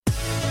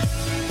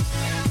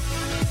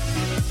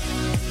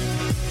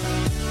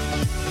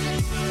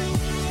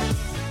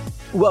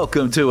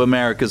Welcome to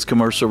America's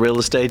Commercial Real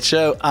Estate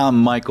Show. I'm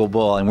Michael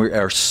Bull, and we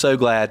are so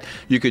glad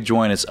you could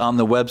join us on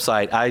the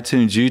website,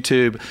 iTunes,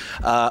 YouTube,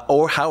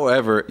 or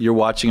however you're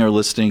watching or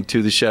listening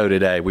to the show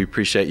today. We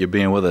appreciate you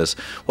being with us.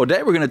 Well,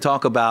 today we're going to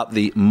talk about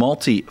the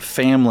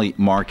multifamily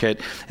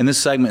market, and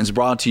this segment is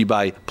brought to you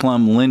by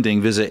Plum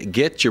Lending. Visit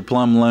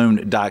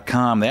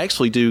getyourplumloan.com. They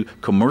actually do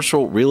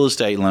commercial real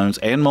estate loans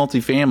and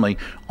multifamily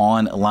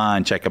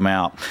online. Check them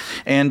out.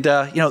 And,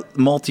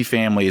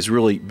 multifamily has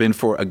really been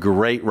for a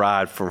great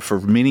ride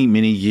for many,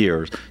 many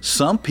years.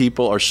 Some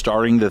people are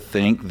starting to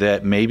think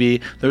that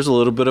maybe there's a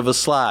little bit of a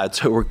slide.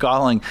 So we're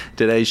calling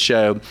today's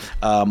show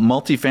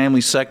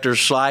Multifamily Sector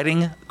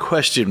Sliding? ?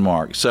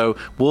 So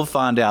we'll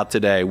find out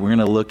today. We're going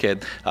to look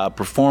at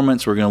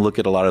performance. We're going to look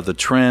at a lot of the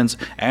trends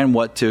and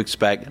what to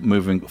expect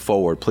moving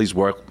forward. Please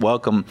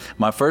welcome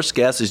my first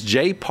guest is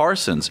Jay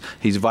Parsons.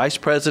 He's Vice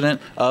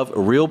President of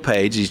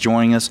RealPage. He's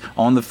joining us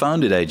on the phone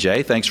today.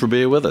 Jay, thanks for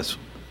being with us.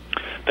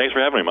 Thanks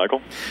for having me,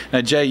 Michael.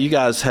 Now, Jay, you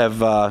guys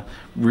have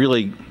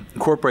really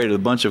incorporated a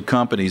bunch of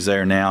companies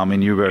there now. I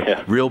mean, you were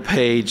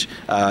RealPage,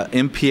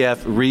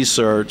 MPF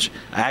Research,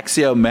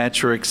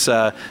 Axiometrics.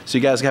 So you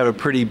guys have a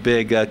pretty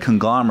big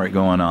conglomerate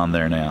going on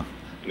there now.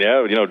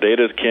 Yeah,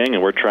 data is king,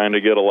 and we're trying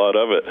to get a lot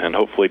of it, and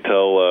hopefully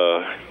tell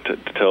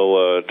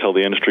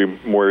the industry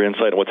more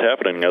insight on what's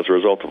happening as a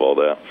result of all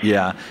that.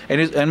 Yeah,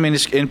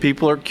 and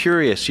people are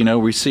curious.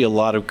 We see a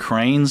lot of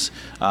cranes.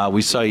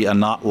 We see a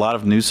lot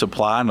of new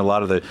supply in a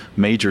lot of the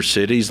major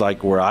cities,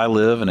 like where I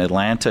live in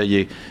Atlanta.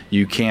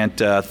 You can't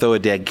throw a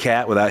dead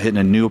cat without hitting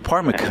a new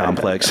apartment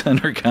complex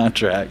under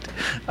contract.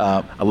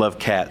 I love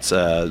cats.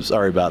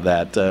 Sorry about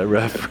that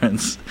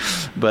reference.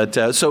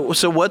 But so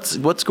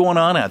what's going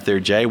on out there,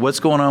 Jay? What's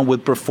going on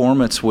with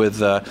performance,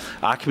 with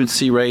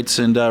occupancy rates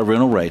and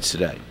rental rates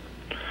today?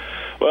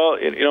 Well,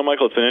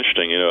 Michael, it's been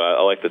interesting.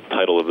 I like the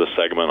title of this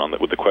segment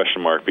with the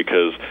question mark,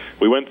 because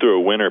we went through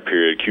a winter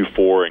period,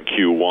 Q4 and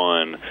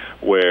Q1,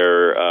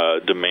 where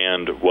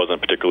demand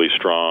wasn't particularly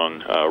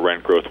strong,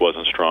 rent growth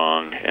wasn't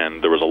strong,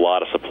 and there was a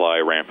lot of supply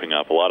ramping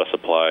up, a lot of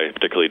supply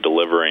particularly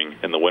delivering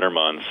in the winter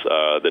months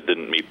that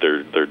didn't meet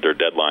their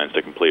deadlines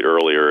to complete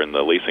earlier in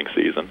the leasing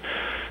season.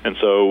 And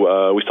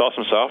so we saw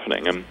some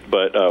softening.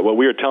 But what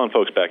we were telling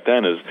folks back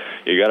then is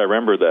you got to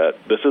remember that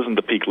this isn't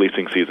the peak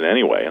leasing season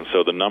anyway. And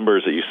so the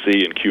numbers that you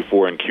see in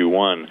Q4 and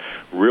Q1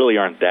 really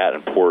aren't that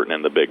important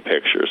in the big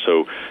picture.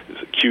 So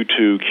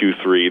Q2,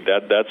 Q3,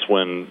 that's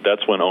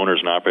when owners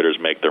and operators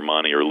make their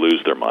money or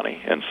lose their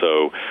money. And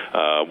so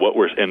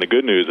and the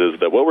good news is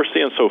that what we're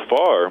seeing so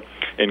far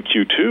in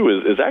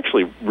Q2 is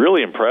actually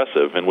really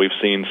impressive. And we've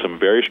seen some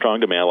very strong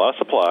demand, a lot of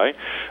supply,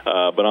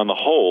 but on the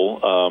whole,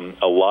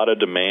 a lot of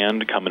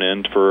demand coming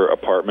in for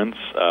apartments,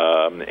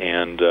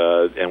 and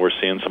we're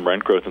seeing some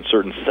rent growth in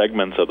certain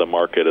segments of the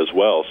market as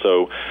well.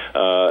 So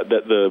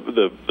that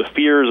the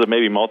fears of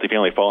maybe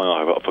multifamily falling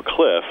off a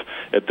cliff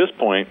at this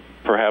point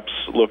perhaps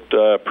looked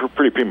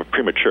pretty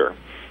premature.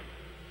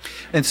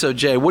 And so,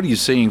 Jay, what are you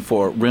seeing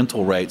for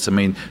rental rates? I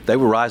mean, they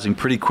were rising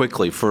pretty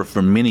quickly for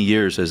many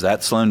years. Has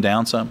that slowed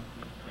down some?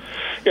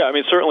 Yeah, I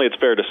mean, certainly it's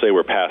fair to say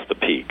we're past the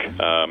peak.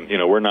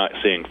 We're not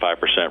seeing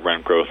 5%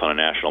 rent growth on a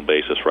national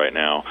basis right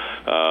now.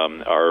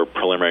 Our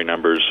preliminary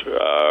numbers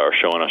are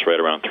showing us right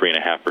around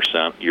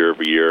 3.5%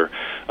 year-over-year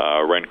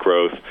rent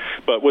growth.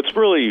 But what's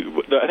really,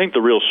 I think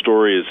the real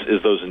story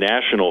is those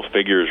national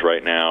figures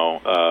right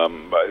now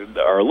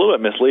are a little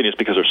bit misleading, just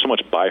because there's so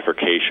much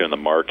bifurcation in the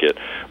market.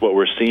 What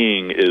we're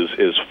seeing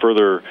is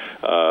further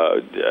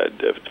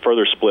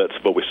splits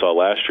of what we saw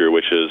last year,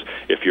 which is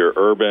if you're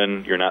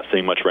urban, you're not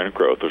seeing much rent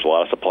growth. There's a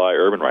lot of supply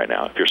urban right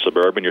now. If you're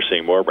suburban, you're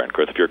seeing more rent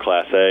growth. If you're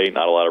Class A,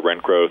 not a lot of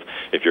rent growth.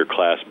 If you're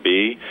Class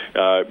B,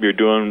 you're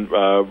doing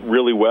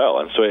really well.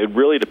 And so it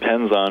really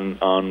depends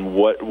on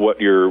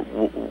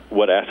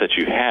what assets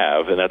you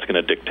have, and that's going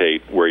to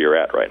dictate where you're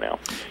at right now.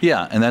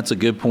 Yeah, and that's a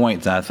good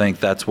point. I think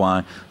that's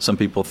why some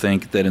people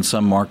think that in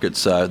some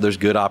markets there's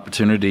good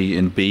opportunity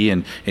in B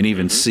and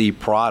even C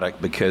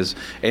product, because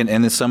and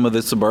in some of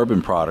the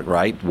suburban product,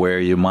 right, where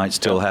you might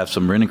still have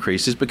some rent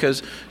increases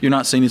because you're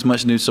not seeing as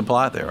much new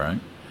supply there, right?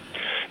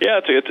 Yeah,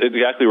 it's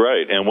exactly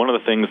right. And one of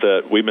the things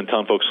that we've been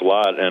telling folks a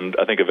lot, and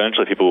I think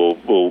eventually people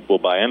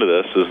will buy into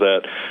this, is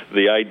that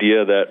the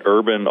idea that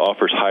urban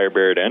offers higher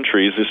barrier to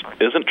entries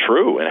isn't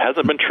true. And it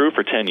hasn't been true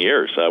for 10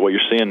 years. What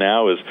you're seeing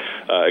now is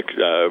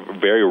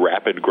very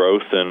rapid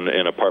growth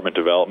in apartment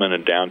development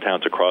in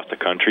downtowns across the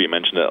country. You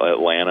mentioned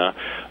Atlanta.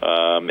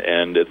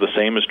 And the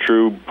same is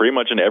true pretty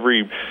much in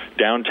every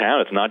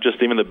downtown. It's not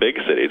just even the big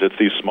cities. It's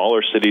these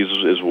smaller cities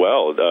as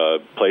well,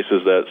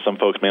 places that some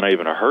folks may not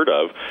even have heard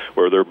of,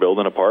 where they're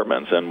building apartments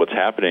apartments. And what's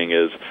happening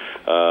is,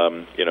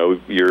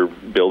 you're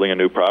building a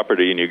new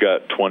property and you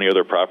got 20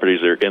 other properties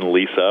that are in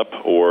lease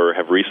up or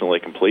have recently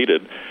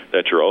completed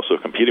that you're also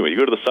competing with. You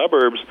go to the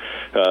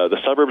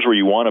suburbs where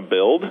you want to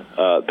build,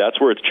 that's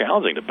where it's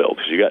challenging to build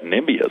because you got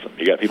NIMBYism.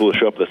 You got people who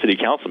show up at the city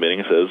council meeting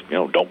and says,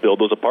 don't build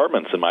those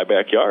apartments in my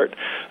backyard.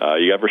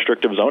 You have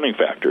restrictive zoning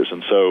factors.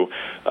 And so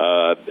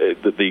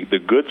the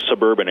good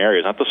suburban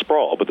areas, not the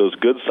sprawl, but those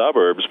good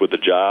suburbs with the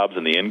jobs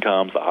and the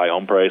incomes, the high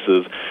home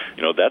prices,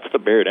 that's the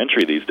barrier to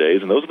entry these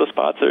days. And those are the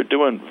spots that are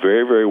doing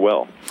very, very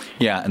well.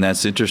 Yeah, and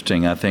that's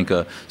interesting. I think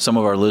some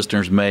of our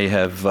listeners may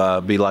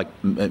have be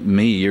like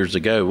me years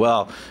ago.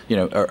 Well,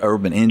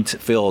 urban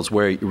infill is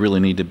where you really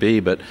need to be,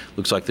 but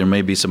looks like there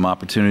may be some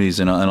opportunities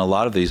in a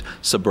lot of these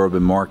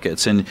suburban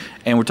markets. And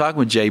we're talking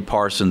with Jay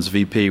Parsons,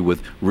 VP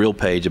with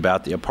RealPage,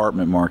 about the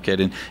apartment market.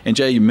 And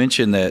Jay, you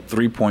mentioned that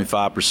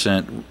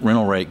 3.5%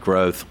 rental rate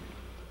growth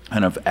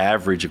kind of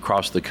average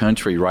across the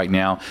country right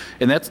now,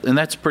 and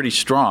that's pretty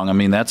strong. I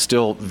mean, that's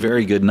still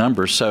very good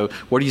numbers. So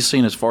what are you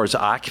seeing as far as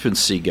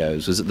occupancy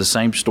goes? Is it the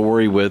same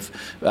story with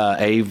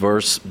A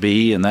versus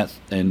B,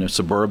 and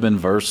suburban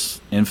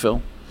versus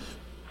infill?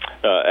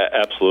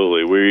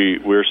 Absolutely.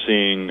 We're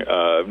seeing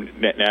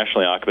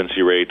nationally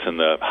occupancy rates in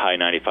the high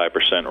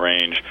 95%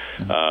 range.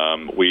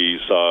 We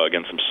saw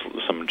again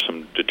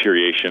some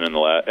deterioration in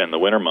the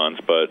winter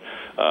months, but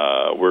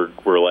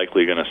we're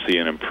likely going to see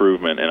an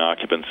improvement in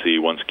occupancy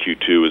once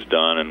Q2 is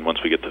done and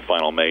once we get the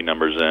final May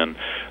numbers in.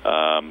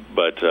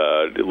 But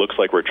it looks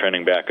like we're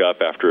trending back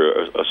up after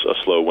a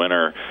slow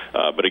winter.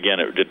 But again,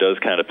 it does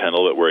kind of depend a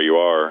little bit where you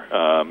are.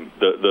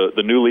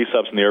 The new lease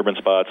ups in the urban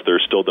spots,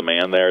 there's still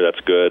demand there.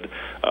 That's good.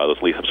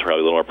 Those lease ups are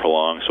probably a little more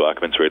prolonged, so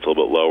occupancy rate's a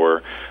little bit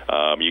lower.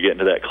 You get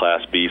into that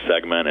Class B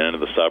segment and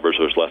into the suburbs,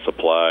 there's less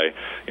supply.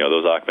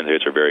 Those occupancy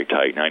rates are very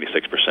tight,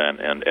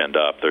 96% and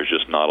up. There's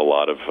just not a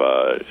lot of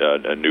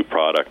a new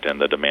product, and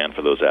the demand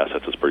for those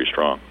assets is pretty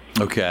strong.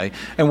 Okay.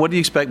 And what do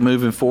you expect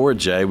moving forward,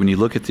 Jay, when you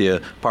look at the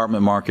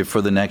apartment market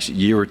for the next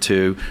year or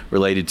two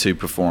related to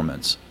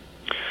performance?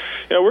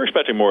 We're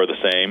expecting more of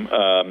the same.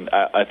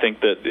 I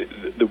think that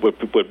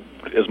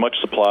as much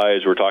supply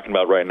as we're talking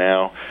about right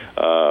now,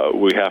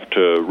 we have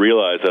to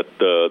realize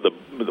that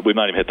we've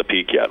not even hit the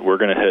peak yet. We're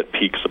going to hit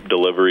peaks of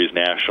deliveries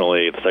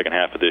nationally the second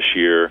half of this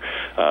year.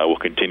 We'll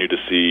continue to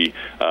see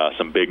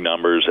some big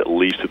numbers at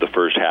least through the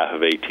first half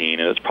of 2018,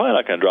 and it's probably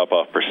not going to drop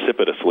off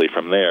precipitously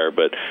from there,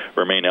 but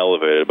remain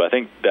elevated. But I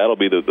think that'll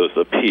be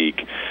the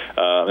peak.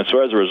 And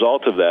so as a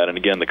result of that, and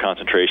again, the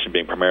concentration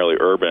being primarily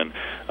urban,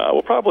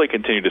 we'll probably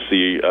continue to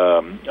see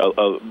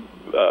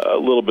a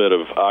little bit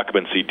of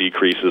occupancy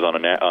decreases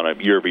on a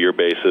year-over-year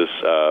basis,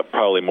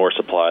 probably more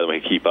supply than we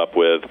can keep up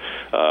with,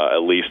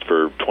 at least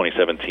for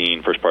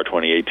 2017, first part of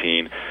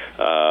 2018.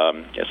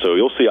 So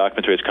you'll see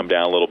occupancy rates come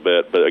down a little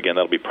bit, but again,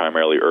 that'll be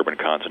primarily urban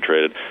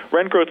concentrated.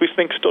 Rent growth, we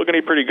think, is still going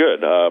to be pretty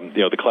good.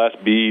 The Class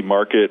B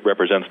market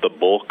represents the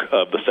bulk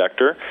of the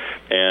sector,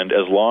 and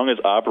as long as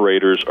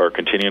operators are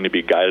continuing to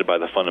be guided by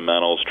the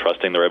fundamentals,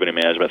 trusting the revenue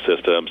management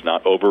systems,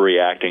 not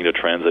overreacting to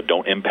trends that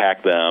don't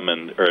impact them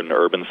or in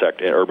urban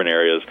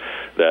areas,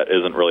 that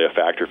isn't really a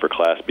factor for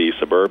Class B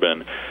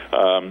suburban.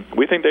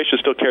 We think they should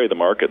still carry the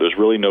market. There's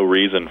really no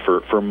reason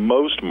for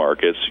most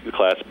markets,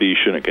 Class B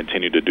shouldn't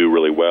continue to do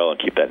really well and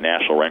keep that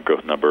national rent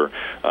growth number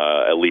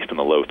at least in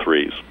the low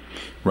threes.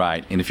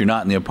 Right. And if you're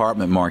not in the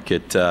apartment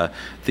market,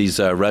 these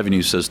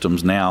revenue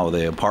systems now,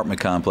 the apartment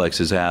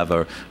complexes have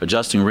are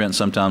adjusting rent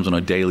sometimes on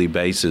a daily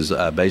basis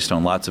based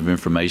on lots of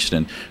information.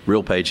 And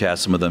RealPage has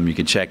some of them you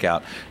can check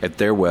out at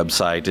their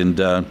website.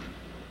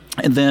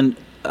 And then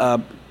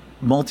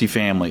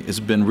multifamily has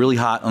been really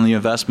hot on the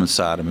investment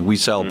side. I mean, we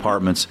sell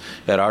apartments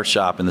at our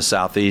shop in the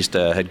Southeast,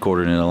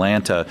 headquartered in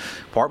Atlanta.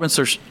 Apartments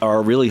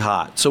are really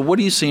hot. So what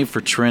are you seeing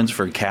for trends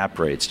for cap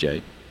rates,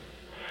 Jay?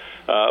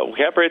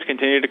 Cap rates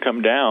continue to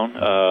come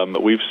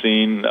down. We've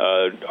seen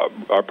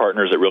our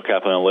partners at Real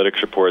Capital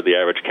Analytics report the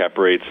average cap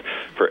rates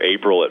for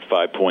April at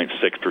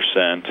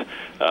 5.6%.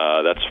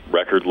 That's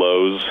record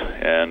lows,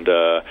 and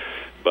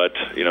but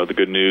the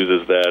good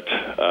news is that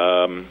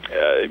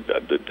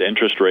the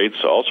interest rates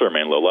also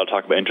remain low. A lot of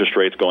talk about interest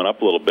rates going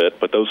up a little bit,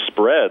 but those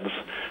spreads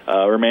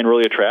remain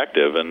really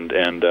attractive, and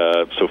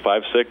so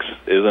 5.6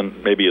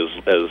 isn't maybe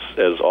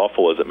as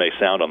awful as it may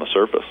sound on the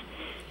surface.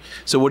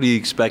 So what do you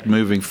expect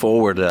moving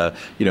forward?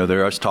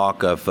 There is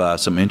talk of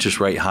some interest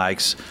rate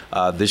hikes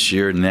this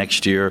year,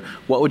 next year.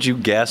 What would you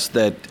guess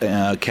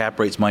that cap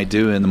rates might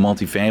do in the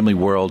multifamily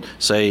world,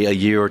 say a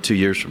year or 2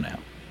 years from now?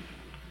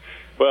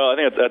 Well, I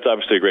think that's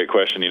obviously a great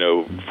question.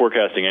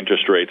 Forecasting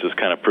interest rates has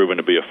kind of proven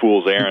to be a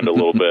fool's errand a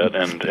little bit,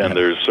 and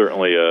there's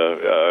certainly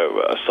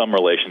some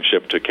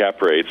relationship to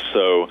cap rates.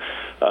 So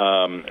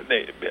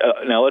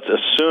now let's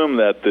assume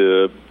that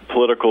the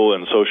political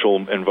and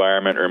social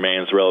environment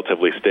remains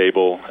relatively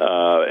stable,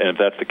 and if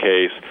that's the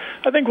case,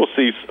 I think we'll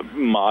see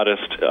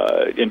modest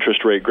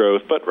interest rate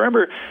growth. But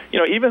remember,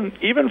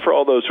 even for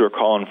all those who are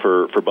calling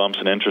for bumps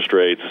in interest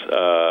rates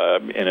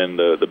and in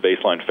the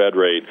baseline Fed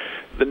rate,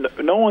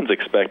 no one's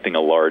expecting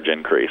a large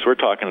increase. We're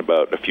talking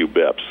about a few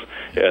bips,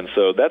 and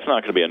so that's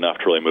not going to be enough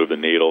to really move the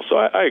needle. So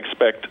I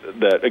expect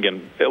that,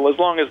 again, as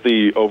long as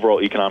the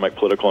overall economic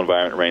political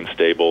environment remains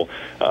stable,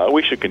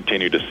 we should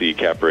continue to see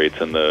cap rates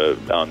on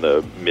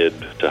the mid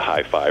to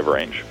high 5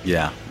 range.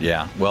 Yeah.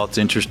 Well, it's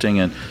interesting,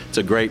 and it's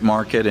a great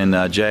market.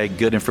 And Jay,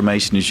 good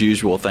information as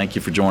usual. Thank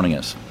you for joining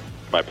us.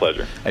 My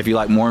pleasure. If you'd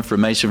like more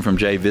information from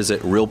Jay,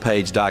 visit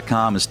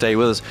realpage.com and stay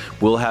with us.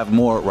 We'll have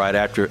more right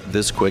after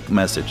this quick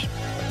message.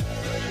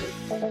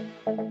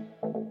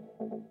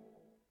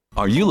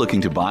 Are you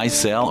looking to buy,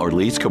 sell, or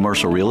lease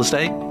commercial real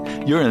estate?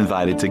 You're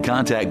invited to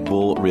contact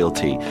Bull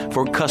Realty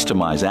for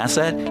customized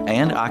asset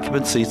and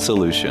occupancy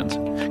solutions.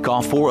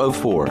 Call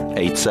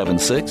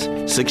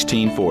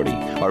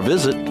 404-876-1640 or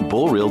visit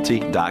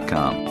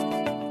bullrealty.com.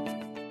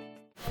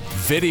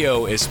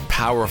 Video is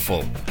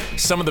powerful.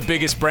 Some of the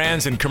biggest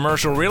brands in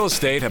commercial real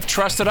estate have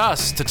trusted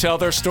us to tell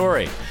their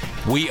story.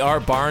 We are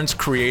Barnes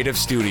Creative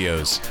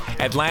Studios,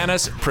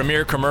 Atlanta's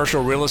premier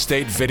commercial real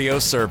estate video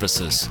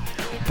services.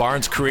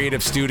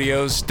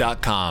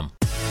 BarnesCreativeStudios.com.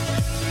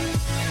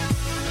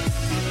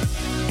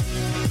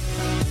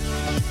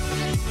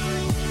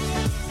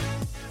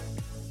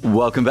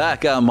 Welcome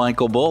back. I'm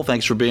Michael Bull.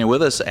 Thanks for being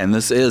with us. And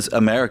this is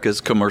America's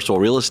Commercial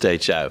Real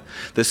Estate Show.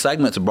 This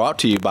segment's brought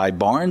to you by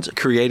Barnes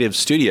Creative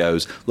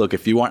Studios. Look,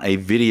 if you want a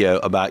video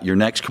about your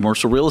next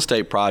commercial real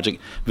estate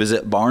project,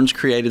 visit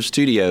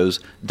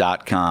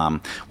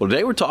BarnesCreativeStudios.com. Well,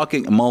 today we're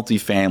talking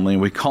multifamily.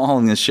 We're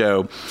calling this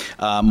show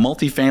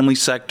Multifamily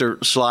Sector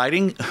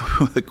Sliding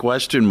with a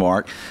question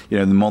mark. The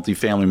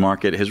multifamily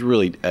market has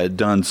really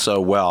done so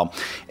well.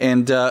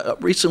 And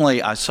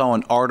recently I saw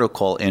an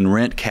article in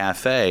Rent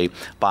Cafe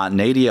by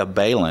Nadia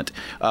Balint.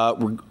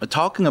 We're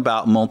talking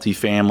about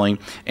multifamily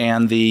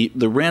and the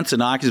rents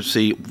and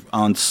occupancy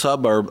on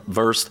suburb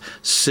versus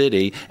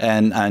city.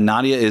 And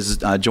Nadia is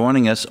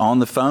joining us on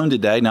the phone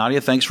today.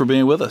 Nadia, thanks for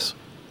being with us.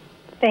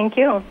 Thank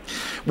you.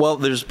 Well,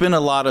 there's been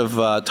a lot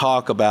of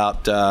talk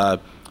about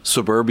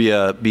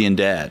suburbia being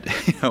dead,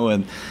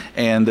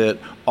 and that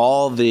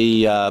all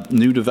the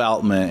new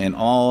development and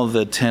all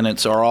the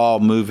tenants are all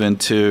moving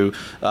to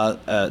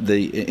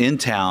in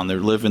town. They're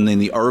living in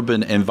the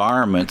urban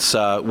environments.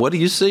 What do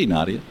you see,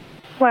 Nadia?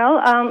 Well,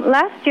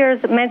 last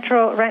year's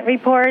Metro rent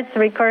reports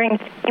recurring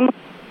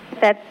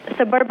that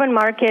suburban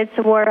markets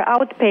were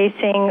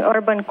outpacing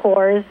urban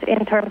cores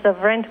in terms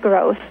of rent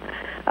growth.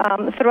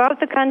 Throughout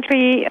the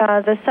country,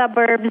 the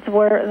suburbs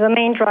were the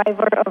main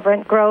driver of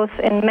rent growth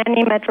in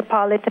many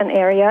metropolitan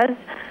areas,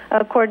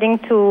 according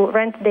to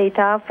rent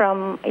data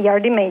from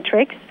Yardi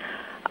Matrix.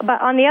 But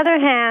on the other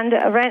hand,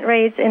 rent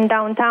rates in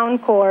downtown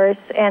cores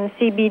and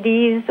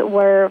CBDs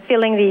were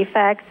feeling the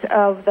effects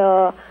of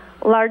the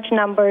large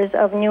numbers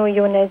of new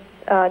units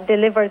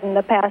delivered in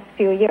the past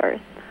few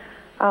years.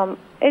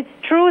 It's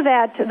true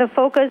that the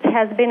focus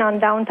has been on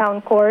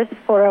downtown cores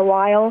for a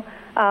while,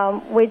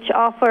 which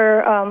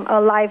offer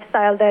a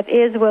lifestyle that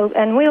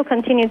will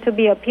continue to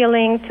be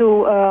appealing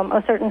to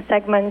a certain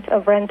segment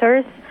of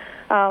renters,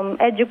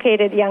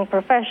 educated young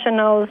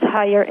professionals,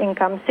 higher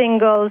income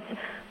singles,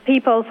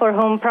 people for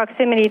whom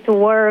proximity to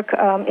work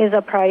is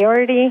a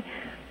priority.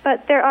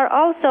 But there are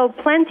also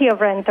plenty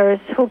of renters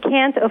who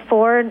can't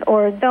afford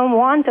or don't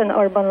want an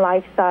urban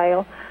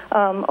lifestyle.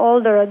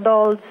 Older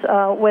adults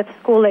with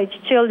school-age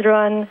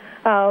children,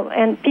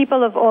 and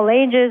people of all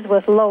ages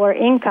with lower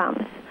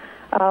incomes.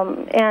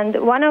 And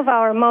one of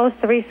our most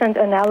recent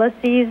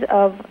analyses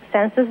of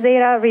census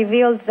data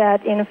reveals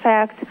that, in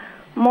fact,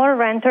 more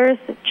renters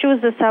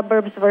choose the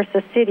suburbs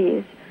versus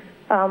cities.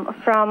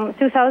 From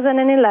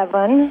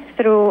 2011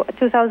 through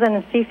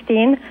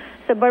 2015,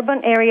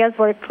 suburban areas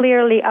were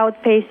clearly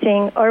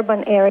outpacing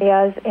urban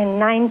areas in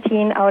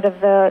 19 out of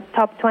the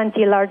top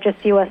 20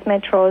 largest U.S.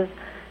 metros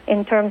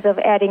in terms of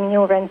adding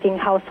new renting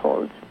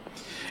households.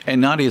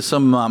 And Nadia,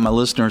 some of my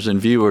listeners and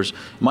viewers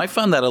might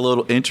find that a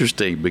little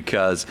interesting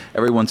because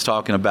everyone's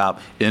talking about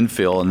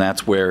infill, and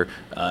that's where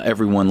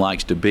everyone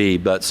likes to be.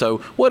 But so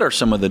what are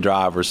some of the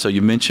drivers? So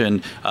you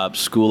mentioned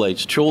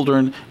school-age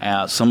children,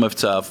 some of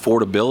it's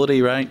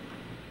affordability, right?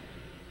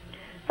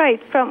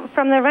 Right.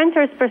 From the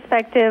renter's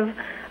perspective,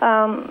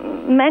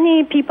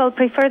 many people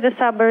prefer the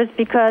suburbs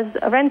because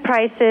rent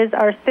prices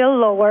are still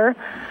lower,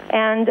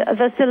 and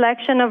the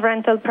selection of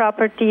rental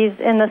properties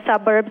in the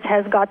suburbs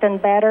has gotten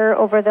better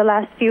over the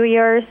last few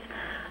years.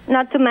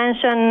 Not to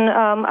mention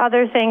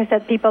other things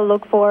that people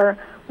look for: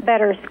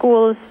 better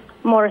schools,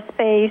 more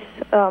space,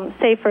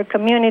 safer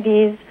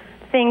communities,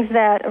 things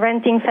that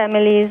renting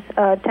families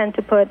tend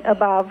to put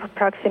above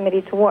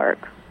proximity to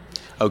work.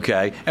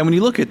 Okay. And when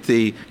you look at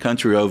the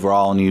country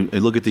overall and you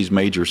look at these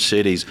major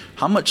cities,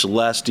 how much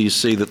less do you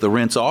see that the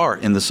rents are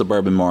in the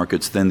suburban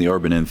markets than the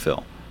urban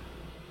infill?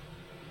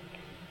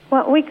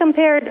 Well, we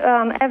compared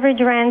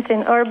average rents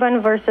in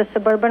urban versus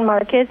suburban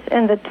markets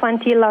in the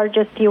 20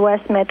 largest U.S.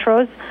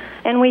 metros,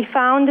 and we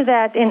found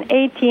that in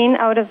 18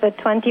 out of the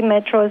 20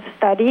 metros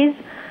studied,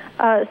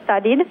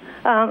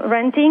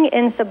 renting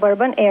in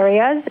suburban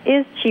areas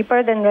is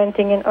cheaper than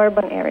renting in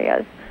urban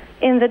areas.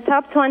 In the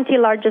top 20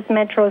 largest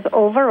metros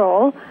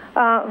overall,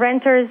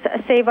 renters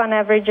save on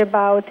average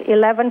about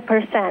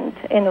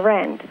 11% in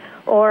rent,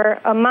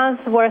 or a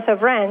month's worth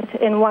of rent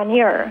in 1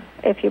 year,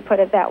 if you put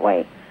it that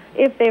way,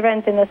 if they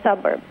rent in the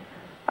suburbs.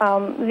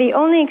 The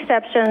only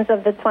exceptions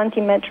of the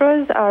 20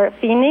 metros are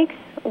Phoenix,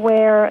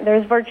 where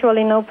there's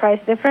virtually no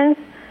price difference,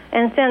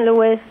 and St.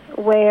 Louis,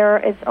 where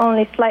it's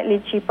only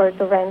slightly cheaper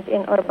to rent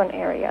in urban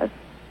areas.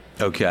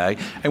 Okay.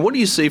 And what do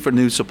you see for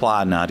new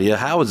supply, Nadia?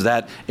 How is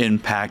that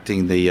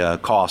impacting the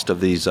cost of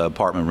these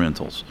apartment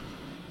rentals?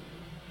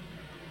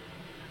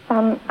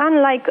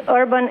 Unlike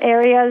urban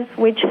areas,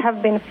 which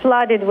have been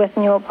flooded with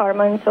new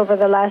apartments over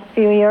the last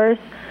few years,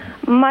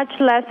 much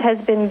less has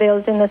been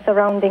built in the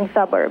surrounding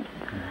suburbs.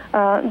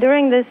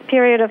 During this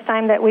period of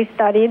time that we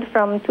studied,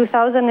 from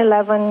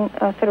 2011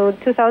 through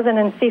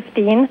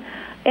 2015,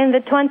 in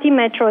the 20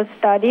 metros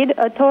studied,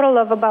 a total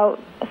of about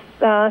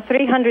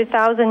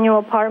 300,000 new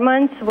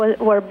apartments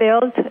were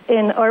built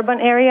in urban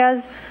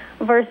areas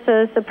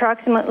versus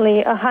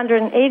approximately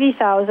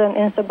 180,000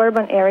 in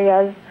suburban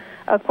areas,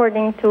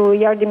 according to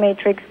Yardi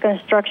Matrix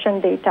construction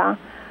data.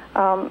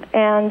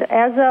 And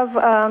as of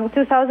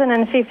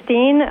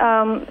 2015,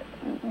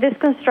 this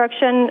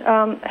construction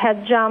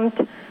had jumped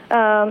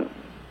to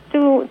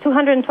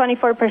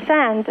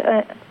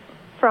 224%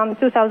 from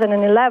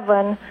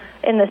 2011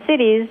 in the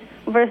cities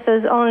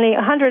versus only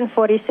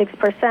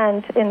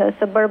 146% in the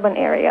suburban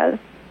areas.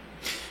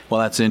 Well,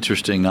 that's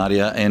interesting,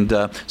 Nadia. And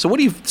so what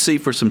do you see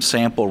for some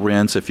sample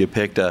rents if you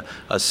picked a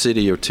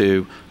city or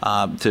two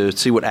to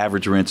see what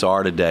average rents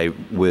are today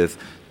with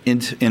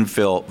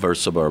infill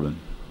versus suburban?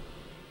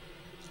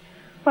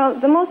 Well,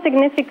 the most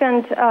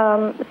significant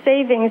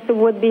savings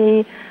would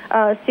be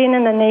seen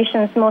in the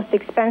nation's most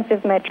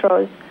expensive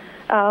metros.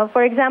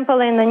 For example,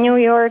 in the New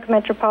York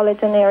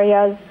metropolitan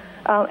area,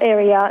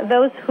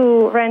 those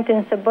who rent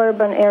in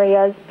suburban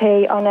areas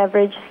pay on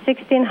average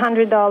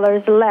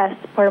 $1,600 less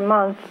per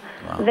month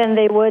than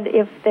they would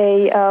if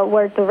they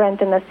were to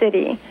rent in the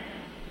city.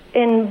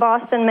 In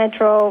Boston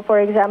Metro, for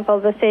example,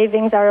 the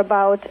savings are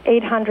about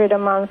 $800 a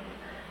month.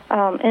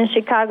 In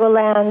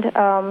Chicagoland,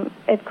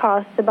 it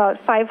costs about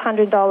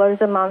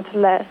 $500 a month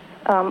less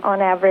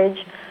on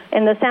average.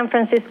 In the San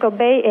Francisco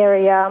Bay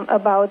Area,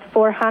 about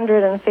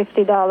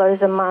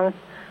 $450 a month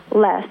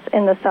less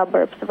in the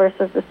suburbs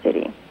versus the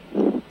city.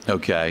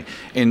 Okay.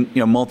 And,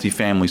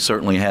 multifamily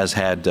certainly has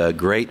had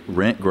great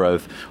rent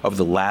growth over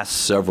the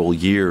last several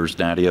years,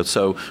 Nadia.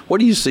 So what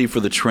do you see for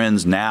the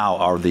trends now?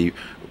 Are the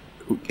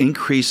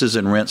increases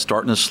in rent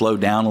starting to slow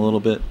down a little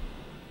bit?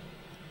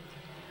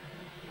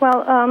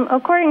 Well,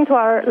 according to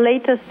our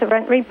latest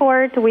rent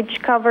report,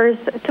 which covers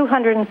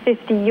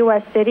 250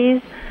 U.S.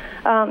 cities,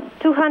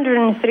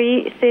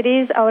 203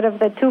 cities out of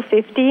the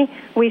 250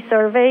 we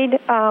surveyed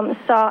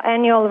saw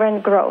annual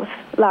rent growth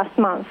last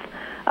month.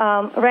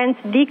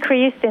 Rents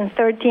decreased in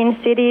 13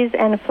 cities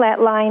and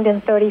flatlined in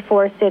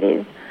 34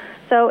 cities.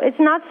 So it's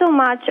not so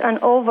much an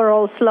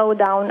overall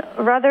slowdown.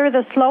 Rather,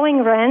 the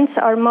slowing rents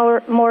are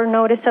more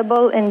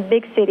noticeable in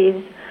big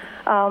cities.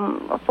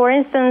 For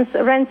instance,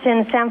 rents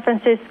in San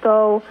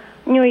Francisco,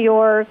 New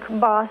York,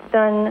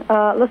 Boston,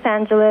 Los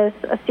Angeles,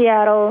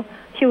 Seattle,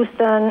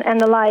 Houston, and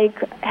the like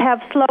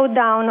have slowed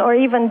down or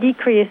even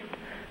decreased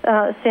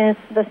since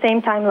the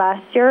same time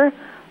last year,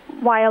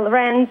 while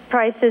rent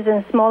prices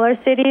in smaller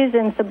cities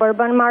and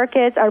suburban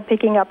markets are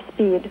picking up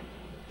speed.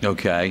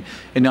 Okay.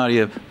 And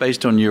Nadia,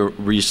 based on your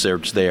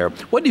research there,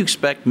 what do you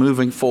expect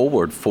moving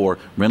forward for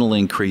rental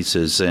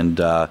increases and,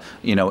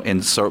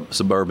 in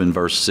suburban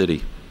versus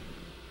city?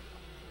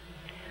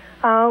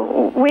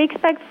 We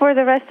expect for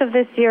the rest of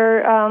this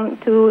year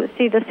to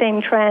see the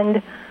same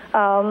trend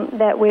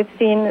that we've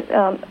seen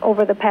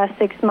over the past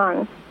 6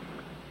 months.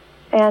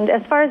 And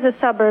as far as the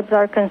suburbs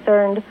are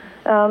concerned,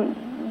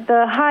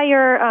 the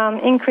higher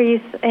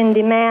increase in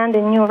demand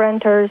in new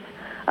renters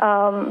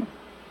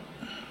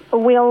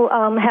will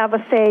have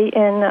a say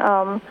in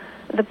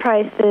the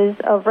prices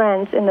of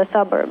rents in the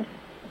suburbs.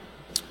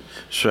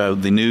 So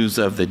the news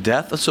of the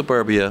death of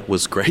suburbia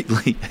was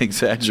greatly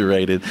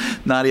exaggerated.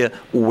 Nadia,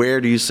 where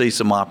do you see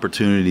some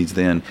opportunities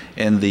then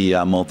in the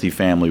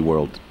multifamily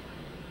world?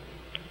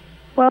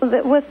 Well,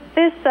 with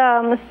this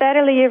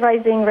steadily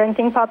rising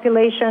renting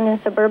population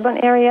in suburban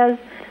areas,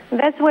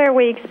 that's where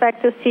we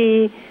expect to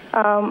see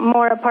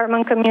more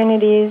apartment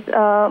communities,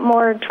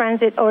 more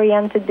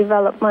transit-oriented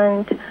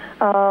development,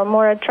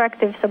 more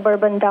attractive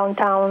suburban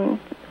downtowns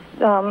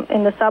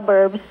in the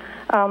suburbs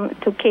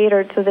to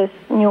cater to this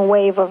new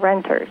wave of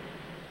renters.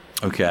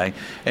 Okay.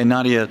 And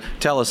Nadia,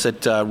 tell us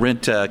at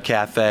Rent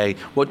Cafe,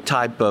 what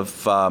type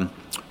of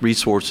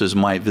resources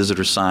might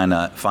visitors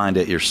find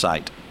at your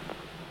site?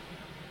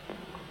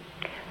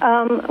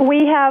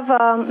 We have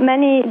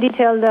many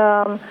detailed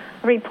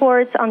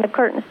reports on the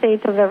current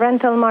state of the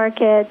rental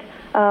market,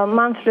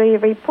 monthly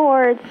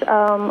reports,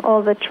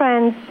 all the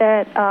trends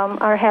that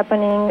are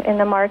happening in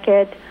the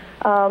market,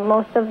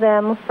 most of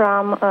them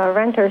from a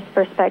renter's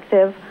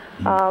perspective.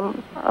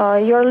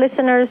 Your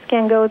listeners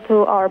can go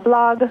to our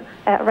blog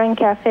at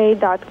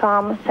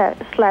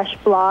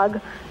rentcafe.com/blog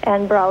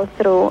and browse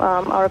through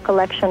our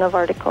collection of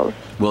articles.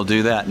 We'll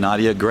do that.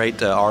 Nadia,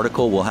 great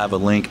article. We'll have a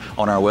link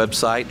on our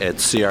website at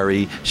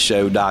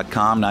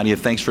creshow.com. Nadia,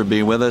 thanks for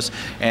being with us,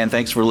 and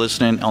thanks for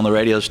listening on the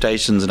radio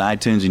stations and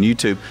iTunes and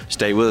YouTube.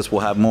 Stay with us. We'll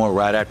have more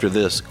right after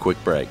this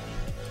quick break.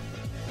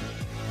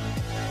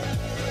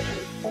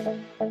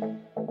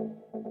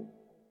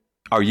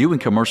 Are you in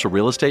commercial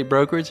real estate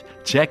brokerage?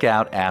 Check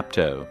out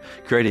Apto.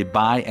 Created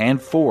by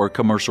and for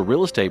commercial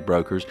real estate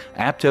brokers,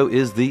 Apto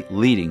is the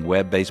leading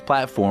web-based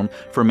platform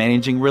for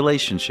managing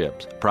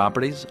relationships,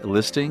 properties,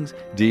 listings,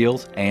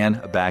 deals,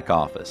 and back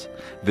office.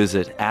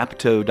 Visit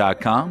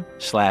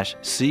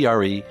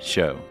apto.com/CRE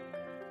show.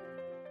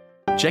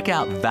 Check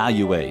out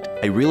Valuate,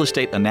 a real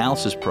estate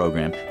analysis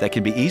program that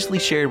can be easily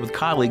shared with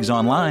colleagues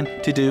online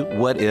to do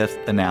what-if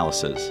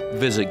analysis.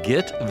 Visit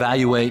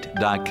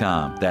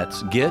getvaluate.com.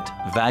 That's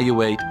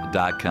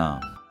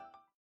getvaluate.com.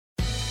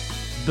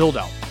 Build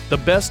Out, the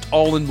best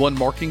all-in-one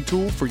marketing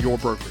tool for your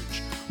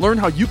brokerage. Learn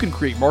how you can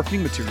create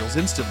marketing materials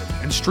instantly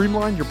and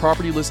streamline your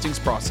property listings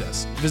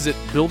process. Visit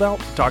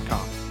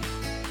buildout.com.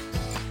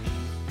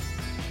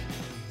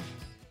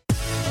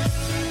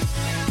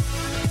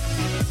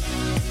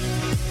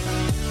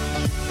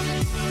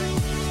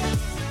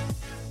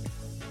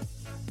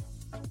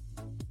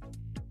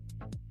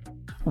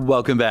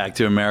 Welcome back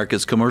to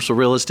America's Commercial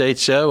Real Estate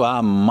Show.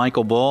 I'm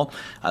Michael Bull.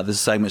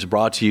 This segment is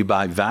brought to you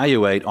by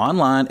Valuate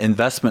Online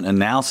Investment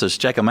Analysis.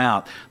 Check them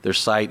out. Their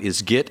site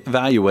is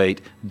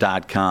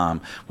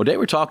getvaluate.com. Well, today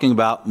we're talking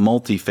about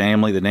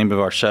multifamily. The name of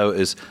our show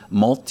is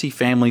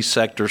Multifamily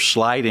Sector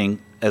Sliding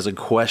as a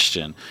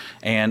Question.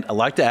 And I'd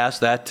like to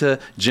ask that to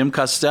Jim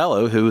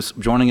Costello, who's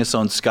joining us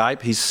on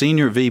Skype. He's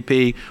Senior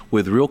VP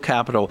with Real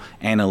Capital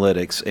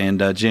Analytics.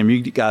 And Jim,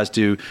 you guys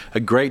do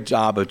a great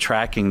job of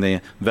tracking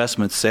the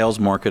investment sales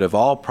market of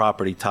all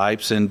property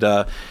types. And,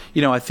 I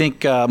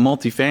think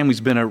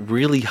multifamily's been a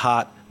really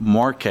hot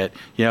market.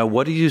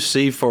 What do you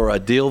see for a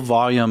deal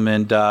volume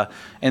and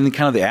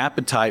kind of the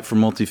appetite for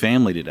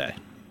multifamily today?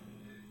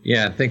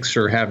 Yeah, thanks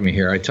for having me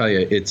here. I tell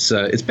you, it's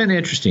been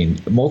interesting.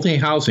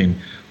 Multi-housing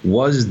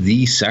was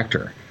the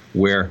sector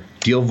where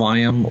deal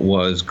volume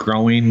was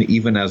growing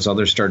even as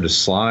others started to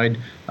slide.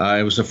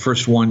 It was the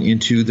first one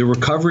into the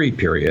recovery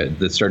period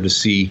that started to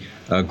see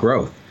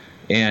growth.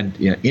 And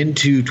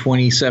into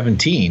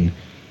 2017,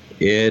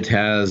 it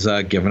has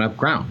given up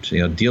ground.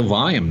 Deal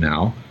volume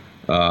now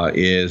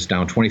is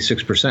down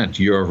 26%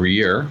 year over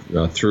year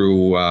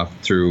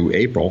through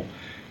April,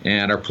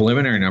 and our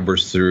preliminary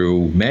numbers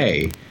through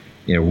May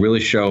really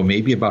show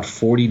maybe about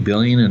 $40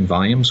 billion in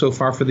volume so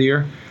far for the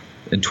year.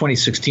 In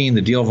 2016,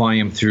 the deal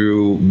volume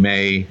through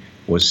May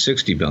was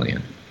 $60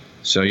 billion.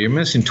 So you're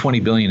missing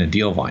 $20 billion in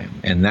deal volume.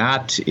 And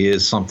that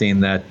is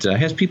something that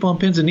has people on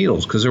pins and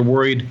needles because they're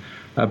worried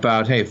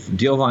about, hey, if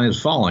deal volume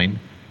is falling,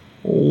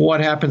 what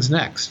happens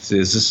next?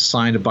 Is this a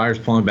sign of buyers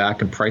pulling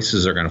back and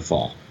prices are going to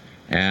fall?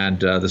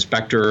 And the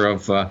specter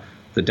of the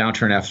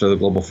downturn after the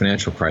global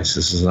financial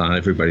crisis is on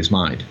everybody's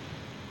mind.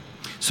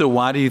 So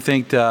why do you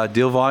think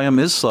deal volume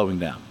is slowing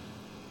down?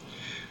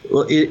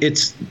 Well,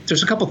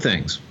 there's a couple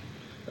things.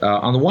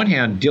 On the one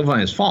hand, deal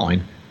volume is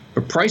falling,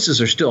 but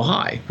prices are still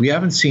high. We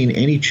haven't seen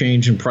any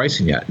change in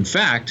pricing yet. In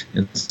fact,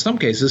 in some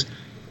cases,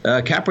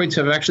 cap rates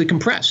have actually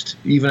compressed,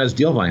 even as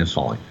deal volume is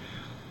falling.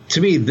 To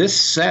me, this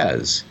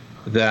says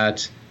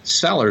that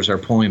sellers are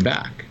pulling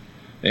back.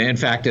 In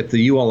fact, at the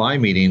ULI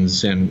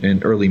meetings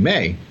in early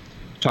May,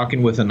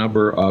 talking with a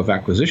number of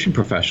acquisition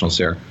professionals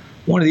there,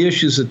 one of the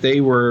issues that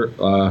they were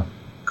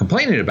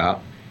complaining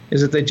about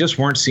is that they just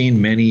weren't seeing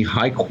many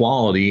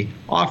high-quality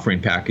offering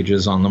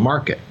packages on the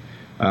market.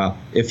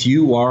 If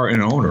you are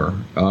an owner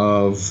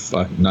of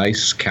a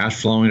nice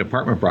cash-flowing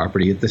apartment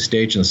property at this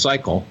stage in the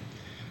cycle,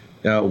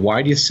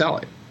 why do you sell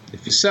it?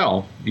 If you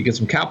sell, you get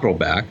some capital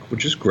back,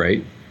 which is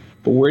great,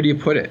 but where do you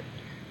put it?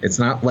 It's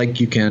not like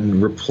you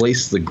can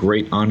replace the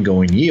great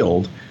ongoing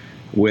yield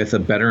with a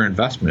better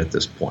investment at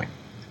this point.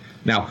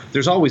 Now,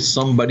 there's always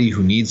somebody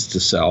who needs to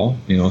sell.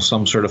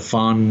 Some sort of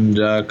fund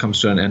comes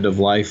to an end of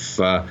life,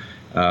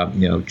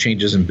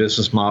 changes in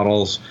business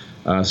models.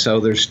 So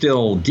there's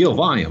still deal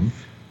volume,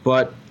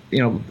 but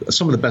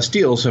some of the best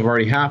deals have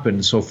already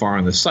happened so far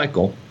in this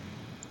cycle,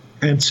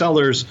 and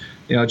sellers,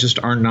 just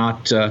are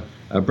not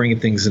bringing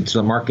things into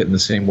the market in the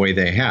same way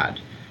they had.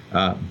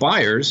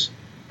 Buyers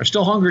are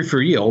still hungry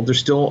for yield. There's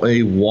still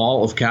a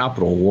wall of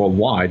capital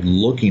worldwide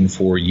looking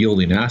for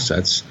yielding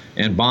assets,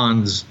 and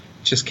bonds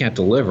just can't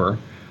deliver.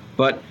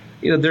 But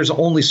there's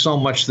only so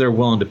much they're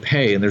willing to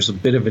pay, and there's a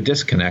bit of a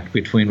disconnect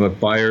between what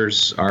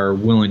buyers are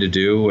willing to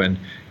do and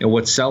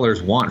what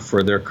sellers want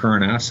for their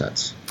current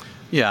assets.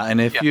 Yeah,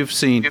 and if you've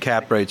seen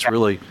cap rates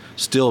really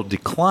still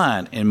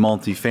decline in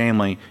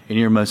multifamily in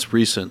your most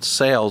recent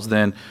sales,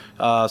 then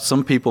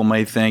some people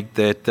may think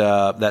that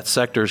that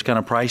sector is kind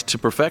of priced to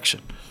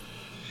perfection.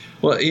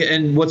 Well,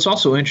 and what's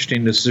also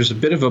interesting is there's a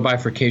bit of a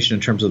bifurcation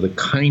in terms of the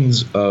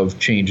kinds of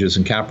changes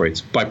in cap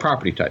rates by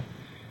property type.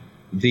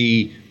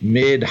 The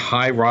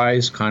mid-high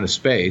rise kind of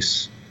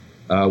space,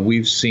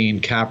 we've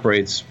seen cap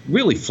rates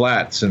really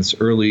flat since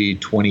early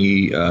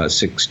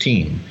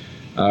 2016,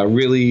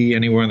 really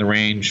anywhere in the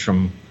range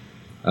from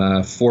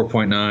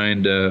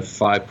 4.9 to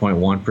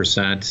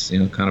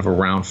 5.1%, kind of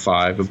around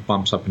 5. It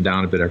bumps up and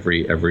down a bit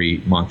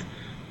every month.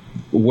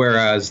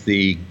 Whereas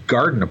the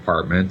garden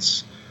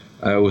apartments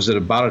was at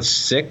about a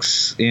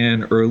 6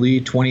 in early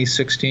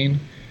 2016,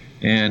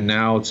 and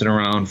now it's at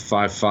around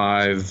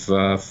 5.5,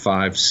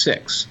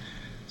 5.6.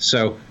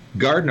 So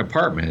garden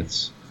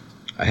apartments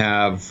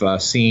have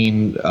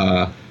seen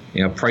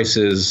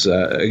prices,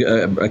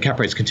 cap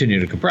rates continue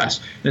to compress,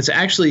 and it's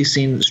actually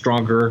seen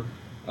stronger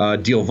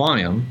deal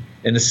volume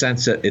in the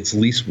sense that it's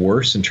least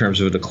worse in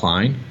terms of a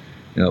decline.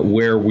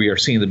 Where we are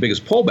seeing the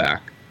biggest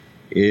pullback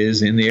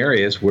is in the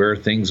areas where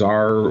things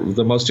are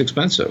the most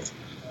expensive.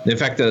 In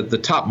fact, the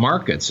top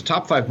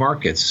 5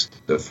 markets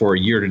for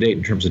year to date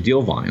in terms of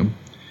deal volume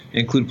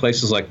include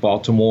places like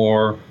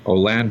Baltimore,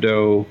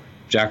 Orlando,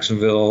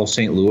 Jacksonville,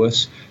 St.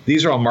 Louis.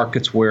 These are all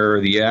markets where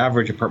the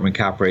average apartment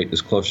cap rate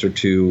is closer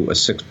to a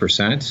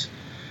 6%.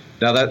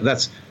 Now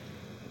that's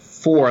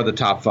 4 of the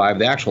top 5.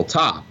 The actual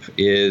top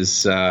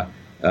is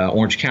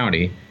Orange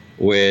County,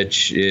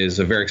 which is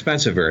a very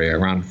expensive area,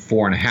 around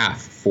 4.5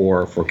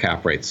 for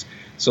cap rates.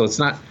 So it's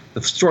not,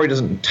 the story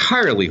doesn't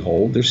entirely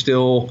hold. There's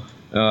still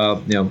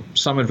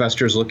some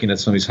investors looking at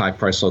some of these high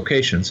price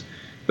locations,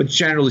 but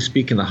generally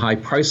speaking, the high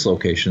price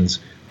locations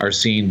are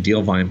seeing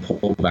deal volume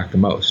pull back the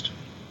most.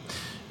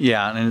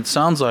 Yeah, and it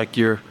sounds like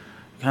you're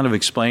kind of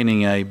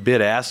explaining a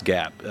bid-ask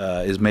gap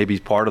is maybe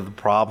part of the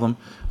problem,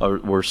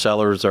 where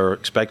sellers are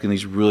expecting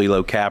these really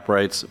low cap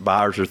rates.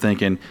 Buyers are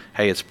thinking,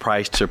 "Hey, it's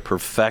priced to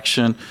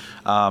perfection."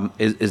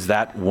 Is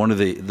that one of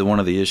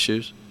the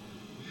issues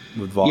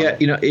with volume?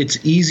 Yeah,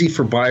 it's easy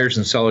for buyers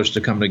and sellers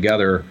to come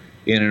together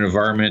in an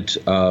environment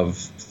of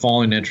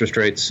falling interest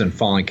rates and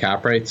falling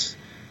cap rates.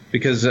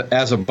 Because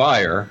as a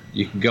buyer,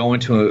 you can go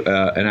into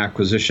an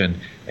acquisition,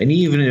 and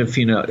even if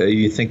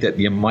you think that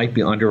you might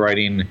be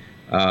underwriting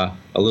a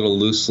little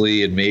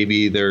loosely, and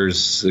maybe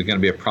there's going to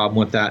be a problem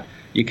with that,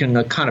 you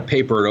can kind of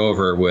paper it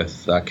over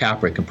with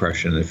cap rate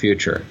compression in the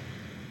future.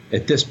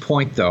 At this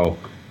point, though,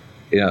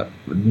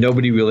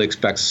 nobody really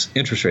expects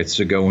interest rates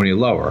to go any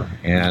lower,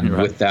 and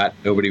right. With that,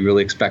 nobody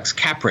really expects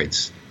cap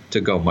rates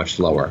to go much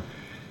lower,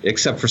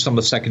 except for some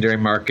of the secondary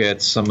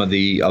markets, some of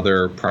the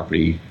other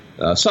property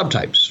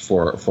subtypes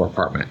for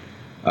apartment.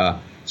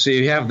 So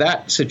you have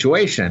that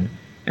situation,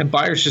 and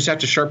buyers just have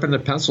to sharpen their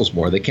pencils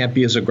more. They can't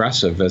be as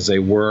aggressive as they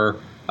were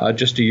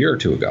just a year or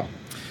two ago.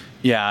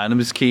 Yeah, and I'm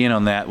just keying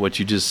on that, what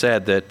you just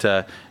said,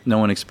 that no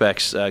one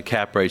expects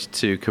cap rates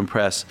to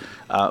compress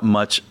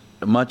much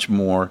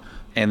more.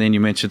 And then you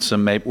mentioned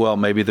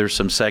maybe there's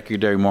some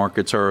secondary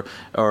markets,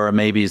 or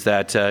maybe is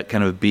that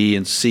kind of B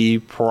and C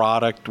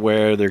product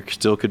where there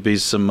still could be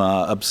some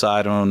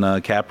upside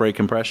on cap rate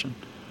compression?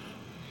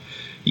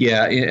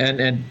 Yeah,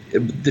 and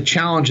the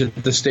challenge at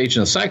this stage in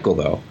the cycle,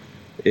 though,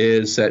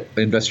 is that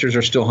investors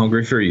are still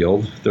hungry for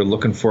yield. They're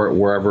looking for it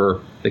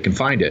wherever they can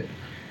find it.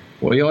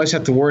 What you always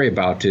have to worry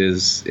about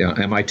is,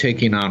 am I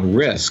taking on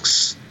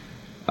risks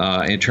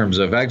in terms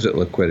of exit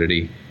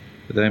liquidity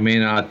that I may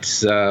not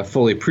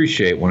fully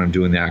appreciate when I'm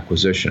doing the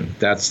acquisition?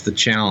 That's the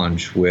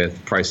challenge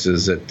with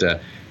prices at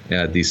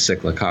these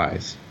cyclic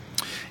highs.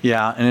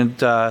 Yeah, and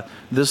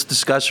this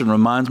discussion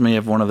reminds me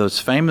of one of those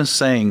famous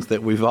sayings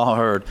that we've all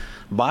heard: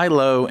 buy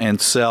low and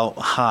sell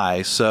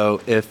high. So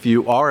if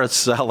you are a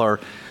seller,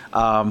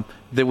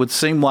 that would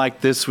seem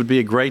like this would be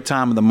a great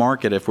time in the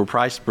market if we're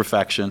priced to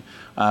perfection.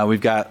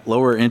 We've got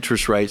lower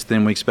interest rates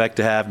than we expect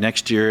to have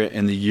next year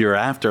and the year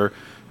after.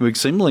 It would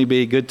seemingly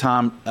be a good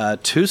time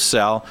to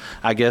sell,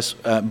 I guess.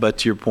 But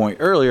to your point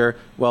earlier,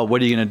 well, what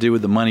are you going to do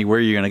with the money? Where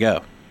are you going to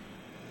go?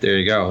 There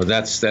you go.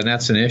 That's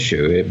an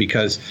issue,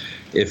 because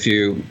if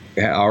you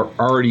are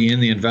already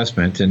in the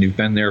investment and you've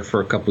been there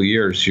for a couple of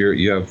years,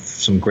 you have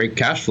some great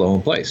cash flow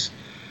in place.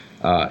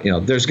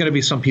 There's going to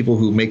be some people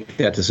who make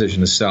that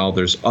decision to sell.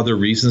 There's other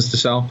reasons to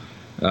sell.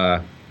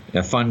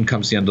 A fund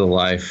comes to the end of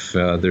life.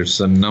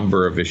 There's a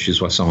number of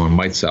issues why someone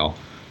might sell.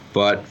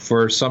 But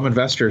for some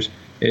investors,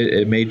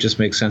 it may just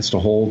make sense to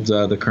hold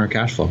the current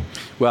cash flow.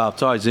 Well,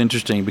 it's always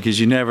interesting because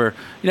you never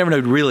know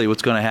really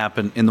what's going to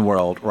happen in the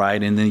world,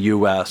 right? In the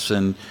U.S.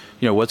 and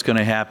what's going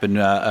to happen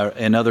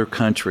in other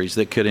countries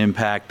that could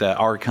impact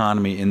our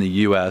economy in the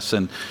U.S.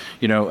 And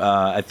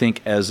I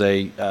think as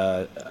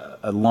a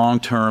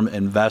long-term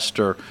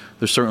investor,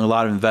 there's certainly a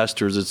lot of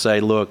investors that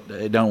say, look,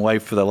 don't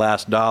wait for the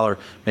last dollar.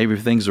 Maybe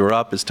if things are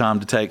up, it's time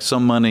to take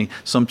some money,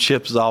 some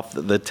chips off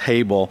the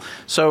table.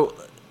 So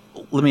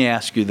let me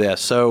ask you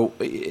this. So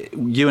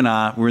you and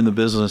I, we're in the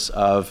business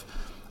of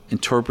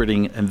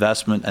interpreting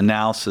investment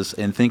analysis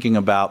and thinking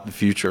about the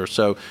future.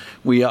 So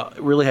we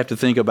really have to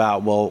think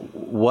about, well,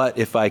 what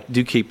if I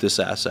do keep this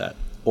asset?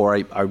 or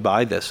I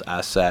buy this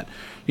asset.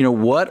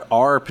 What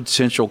are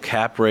potential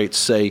cap rates,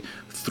 say,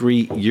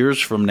 3 years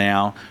from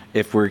now,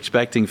 if we're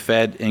expecting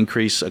Fed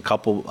increase a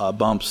couple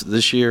bumps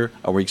this year?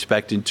 Are we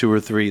expecting 2 or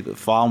 3 the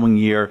following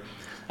year?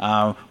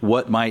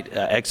 What might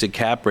exit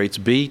cap rates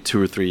be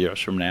 2 or 3 years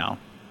from now?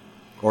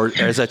 Or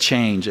as a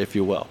change, if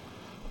you will?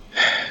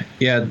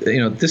 Yeah,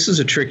 this is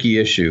a tricky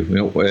issue.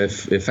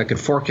 If I could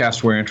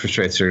forecast where interest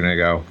rates are going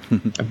to go,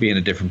 I'd be in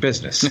a different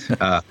business.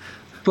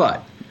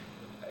 But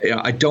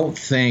I don't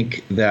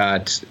think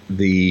that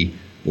the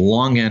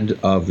long end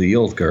of the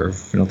yield curve,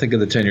 think of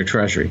the 10-year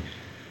Treasury,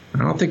 I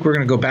don't think we're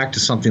going to go back to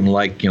something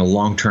like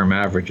long-term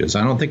averages.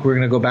 I don't think we're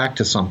going to go back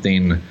to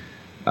something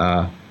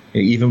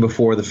even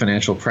before the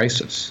financial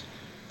crisis.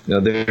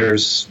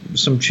 There's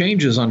some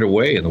changes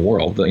underway in the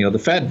world. The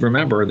Fed,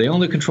 remember, they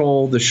only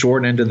control the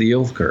short end of the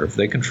yield curve.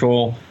 They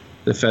control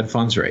the Fed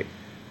funds rate.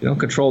 They don't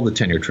control the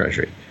 10-year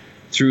Treasury.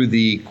 Through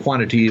the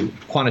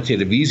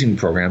quantitative easing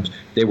programs,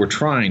 they were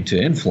trying to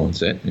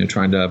influence it,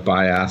 trying to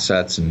buy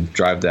assets and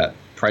drive that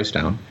price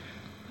down.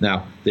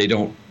 Now, they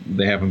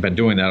haven't been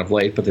doing that of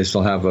late, but they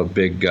still have a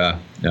big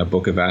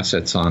book of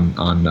assets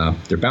on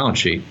their balance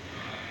sheet.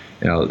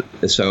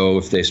 So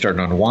if they start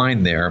to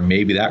unwind there,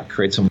 maybe that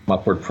creates some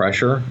upward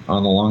pressure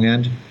on the long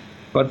end.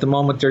 But at the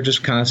moment, they're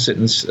just kind of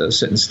sitting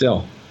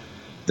still.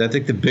 I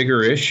think the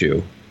bigger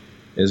issue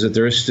is that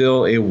there is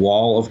still a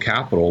wall of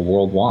capital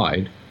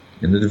worldwide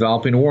in the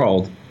developing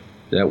world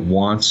that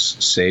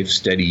wants safe,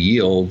 steady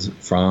yield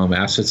from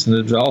assets in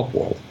the developed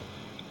world.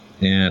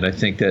 And I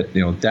think that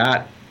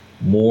that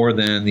more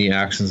than the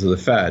actions of the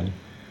Fed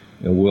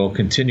will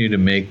continue to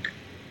make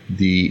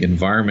the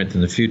environment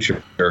in the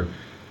future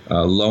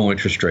low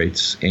interest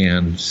rates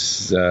and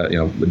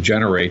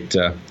generate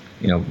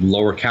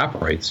lower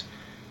cap rates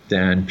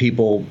than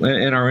people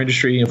in our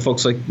industry,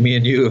 folks like me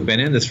and you have been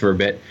in this for a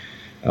bit,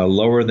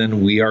 lower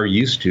than we are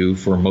used to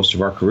for most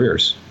of our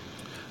careers.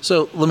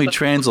 So let me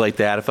translate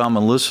that. If I'm a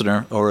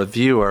listener or a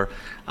viewer,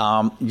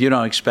 you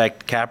don't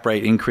expect cap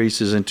rate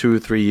increases in 2 or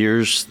 3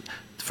 years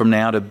from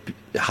now to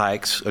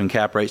hikes and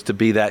cap rates to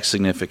be that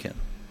significant?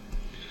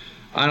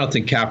 I don't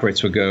think cap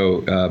rates would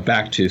go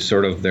back to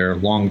sort of their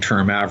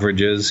long-term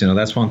averages.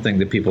 That's one thing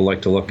that people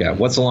like to look at.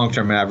 What's the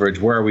long-term average?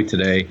 Where are we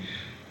today?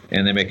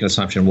 And they make an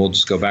assumption we'll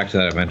just go back to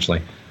that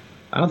eventually.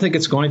 I don't think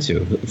it's going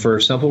to, for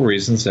simple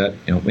reasons that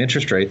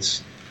interest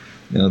rates,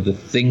 the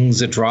things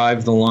that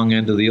drive the long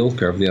end of the yield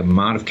curve, the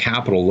amount of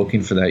capital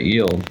looking for that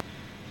yield,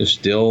 there's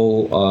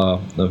still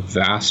a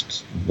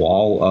vast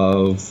wall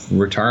of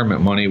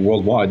retirement money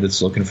worldwide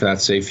that's looking for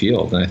that safe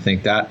yield. And I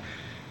think that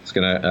is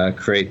going to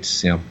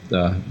create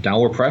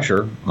downward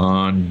pressure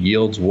on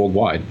yields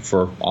worldwide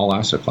for all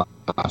asset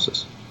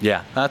classes.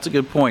 Yeah, that's a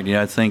good point.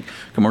 I think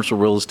commercial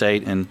real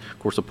estate and, of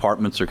course,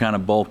 apartments are kind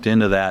of bulked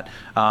into that.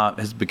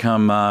 Has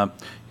become, a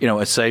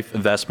safe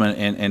investment,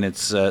 and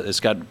it's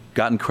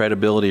gotten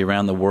credibility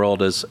around the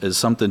world as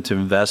something to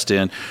invest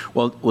in.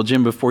 Well,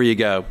 Jim, before you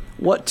go,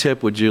 what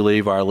tip would you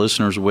leave our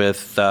listeners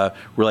with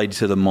related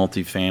to the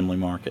multifamily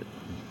market?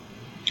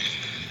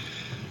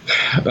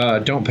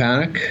 Don't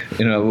panic.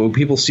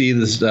 People see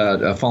this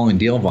falling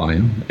deal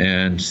volume,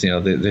 and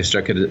they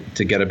start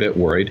to get a bit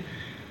worried.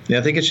 Yeah,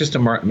 I think it's just a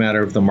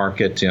matter of the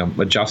market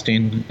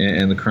adjusting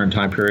in the current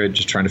time period,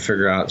 just trying to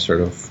figure out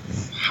sort of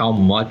how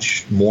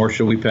much more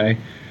should we pay.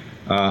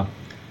 The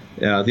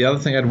other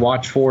thing I'd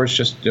watch for is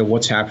just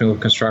what's happening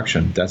with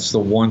construction. That's the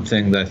one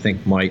thing that I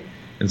think might,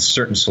 in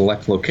certain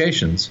select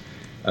locations,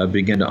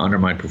 begin to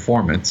undermine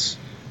performance.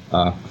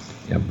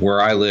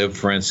 Where I live,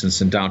 for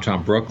instance, in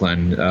downtown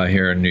Brooklyn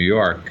here in New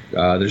York,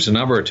 there's a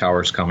number of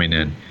towers coming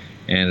in,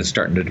 and it's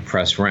starting to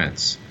depress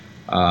rents.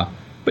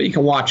 But you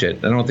can watch it.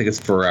 I don't think it's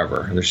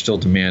forever. There's still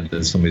demand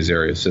in some of these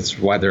areas. That's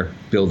why they're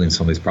building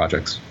some of these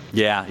projects.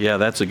 Yeah,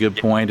 that's a good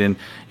point. And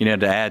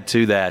to add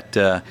to that,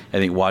 I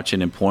think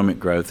watching employment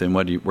growth and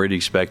where do you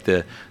expect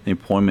the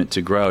employment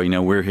to grow?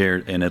 We're here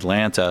in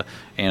Atlanta,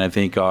 and I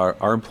think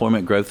our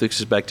employment growth is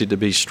expected to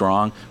be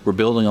strong. We're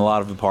building a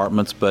lot of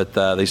apartments, but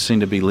they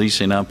seem to be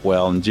leasing up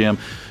well. And Jim,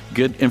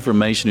 good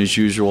information as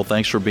usual.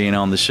 Thanks for being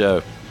on the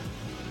show.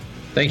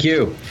 Thank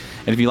you.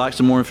 And if you'd like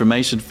some more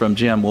information from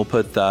Jim, we'll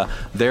put their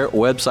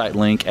website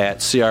link at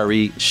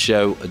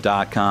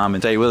CREshow.com.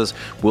 And stay with us.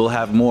 We'll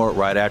have more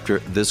right after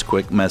this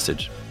quick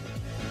message.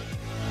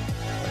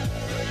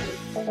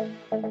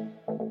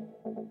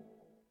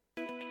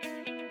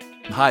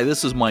 Hi,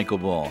 this is Michael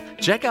Bull.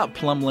 Check out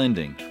Plum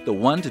Lending, the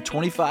 $1 to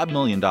 $25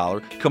 million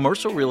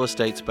commercial real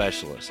estate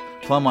specialist.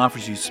 Plum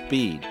offers you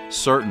speed,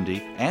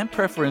 certainty, and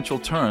preferential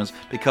terms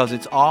because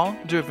it's all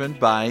driven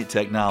by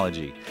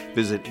technology.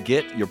 Visit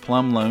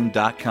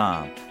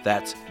getyourplumloan.com.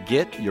 That's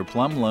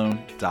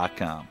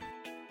getyourplumloan.com.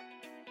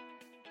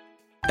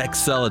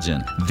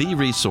 Xceligent, the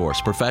resource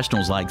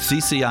professionals like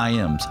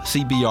CCIMs,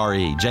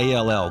 CBRE,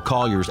 JLL,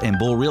 Colliers, and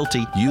Bull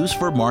Realty use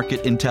for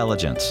market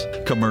intelligence.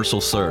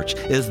 Commercial Search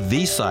is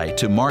the site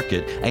to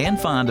market and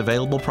find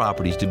available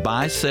properties to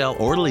buy, sell,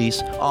 or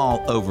lease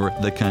all over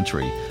the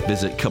country.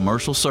 Visit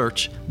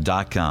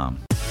commercialsearch.com.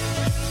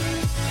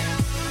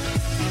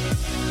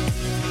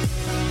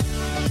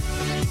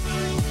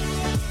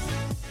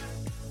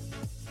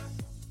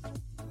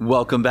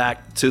 Welcome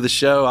back to the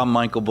show. I'm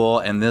Michael Bull,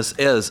 and this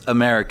is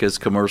America's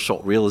Commercial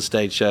Real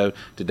Estate Show.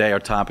 Today, our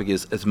topic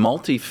is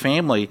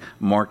multifamily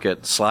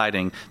market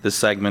sliding. This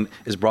segment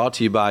is brought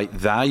to you by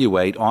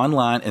Valuate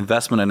Online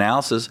Investment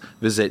Analysis.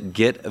 Visit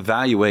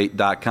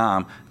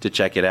getvaluate.com to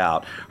check it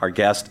out. Our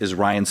guest is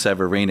Ryan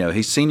Severino.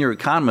 He's senior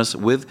economist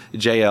with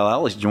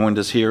JLL. He's joined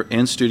us here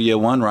in Studio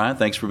One. Ryan,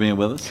 thanks for being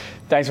with us.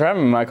 Thanks for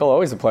having me, Michael.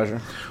 Always a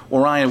pleasure.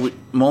 Well, Ryan,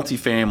 with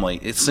multifamily,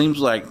 it seems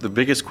like the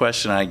biggest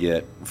question I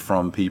get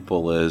from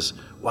people is,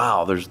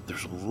 wow, there's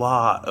a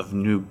lot of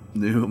new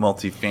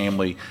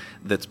multifamily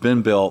that's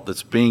been built,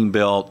 that's being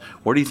built.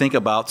 What do you think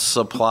about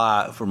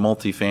supply for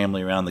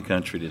multifamily around the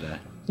country today?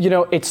 You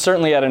know, it's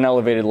certainly at an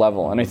elevated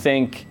level. And I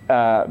think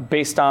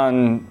based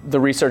on the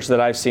research that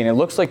I've seen, it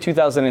looks like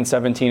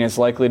 2017 is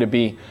likely to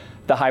be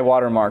the high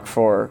water mark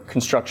for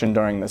construction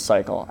during this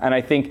cycle. And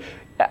I think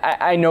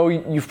I know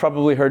you've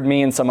probably heard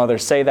me and some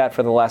others say that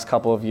for the last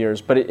couple of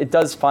years, but it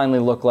does finally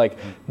look like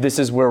this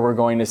is where we're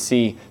going to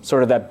see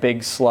sort of that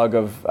big slug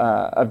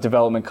of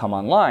development come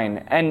online.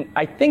 And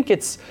I think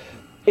it's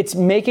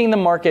making the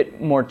market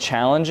more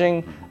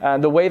challenging.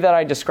 The way that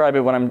I describe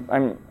it when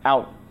I'm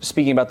out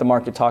speaking about the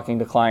market, talking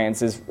to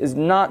clients, is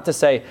not to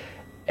say,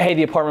 hey,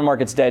 the apartment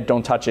market's dead,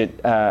 don't touch it,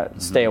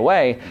 stay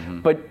away.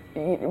 But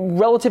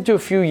relative to a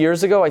few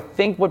years ago, I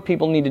think what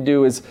people need to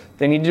do is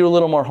they need to do a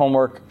little more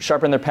homework,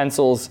 sharpen their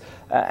pencils,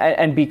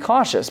 and be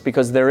cautious,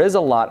 because there is a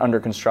lot under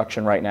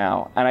construction right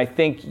now. And I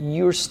think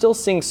you're still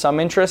seeing some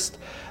interest.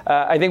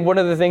 I think one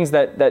of the things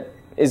that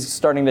is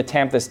starting to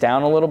tamp this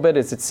down a little bit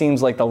is it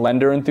seems like the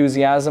lender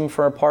enthusiasm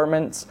for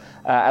apartments,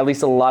 at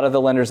least a lot of the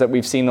lenders that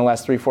we've seen the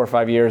last 3, 4,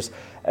 5 years,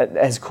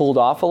 has cooled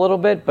off a little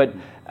bit. But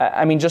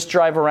I mean, just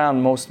drive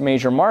around most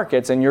major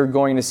markets and you're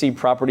going to see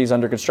properties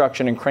under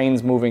construction and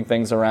cranes moving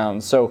things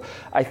around. So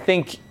I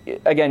think,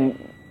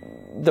 again,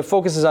 the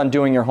focus is on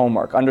doing your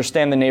homework.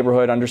 Understand the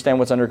neighborhood, understand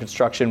what's under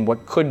construction,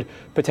 what could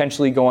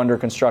potentially go under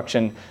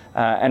construction,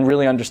 and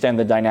really understand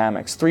the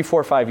dynamics. 3,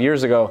 4, 5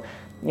 years ago,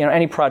 you know,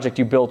 any project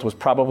you built was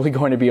probably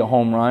going to be a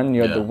home run.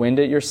 You had the wind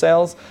at your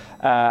sails.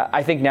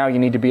 I think now you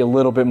need to be a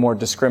little bit more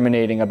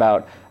discriminating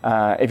about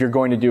if you're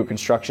going to do a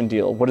construction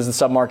deal. What does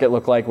the submarket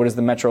look like? What does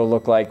the metro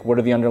look like? What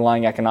are the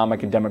underlying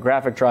economic and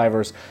demographic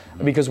drivers?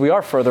 Because we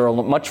are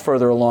much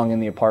further along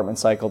in the apartment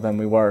cycle than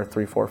we were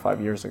 3, 4,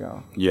 5 years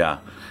ago. Yeah.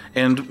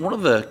 And one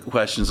of the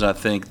questions I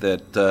think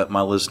that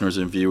my listeners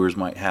and viewers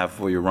might have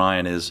for you,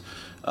 Ryan, is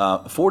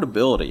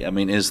affordability. I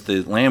mean, as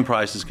the land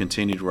prices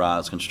continue to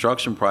rise,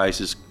 construction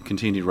prices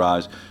continue to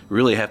rise, you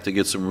really have to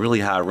get some really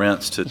high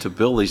rents to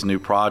build these new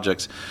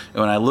projects. And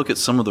when I look at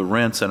some of the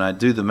rents and I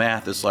do the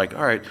math, it's like,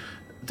 all right,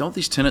 don't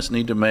these tenants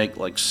need to make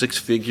like 6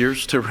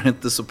 figures to rent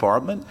this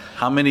apartment?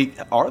 How many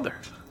are there?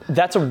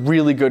 That's a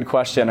really good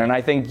question, and I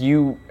think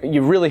you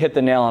really hit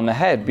the nail on the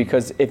head,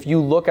 because if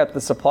you look at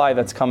the supply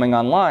that's coming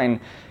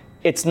online,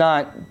 it's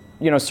not,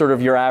 you know, sort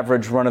of your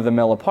average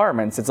run-of-the-mill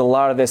apartments. It's a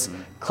lot of this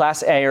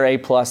Class A or A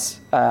plus,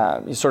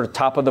 sort of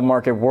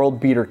top-of-the-market,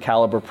 world-beater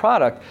caliber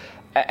product.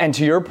 And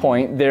to your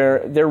point,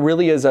 there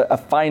really is a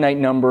finite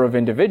number of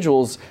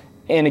individuals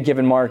in a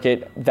given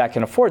market that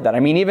can afford that.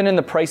 I mean, even in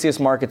the priciest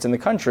markets in the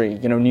country,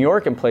 you know, New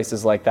York and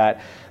places like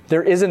that,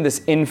 there isn't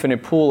this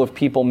infinite pool of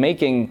people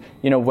making,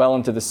 you know, well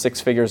into the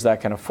 6 figures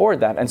that can afford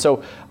that. And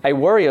so I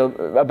worry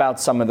about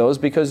some of those,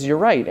 because you're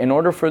right. In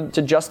order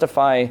to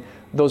justify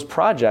those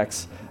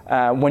projects,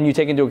 when you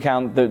take into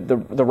account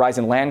the rise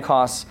in land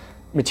costs,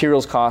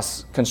 materials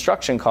costs,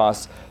 construction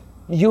costs,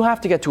 you have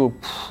to get to a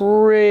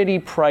pretty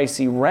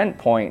pricey rent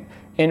point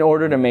in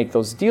order to make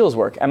those deals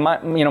work. And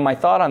my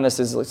thought on this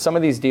is, like, some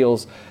of these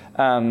deals,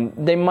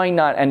 they might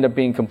not end up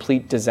being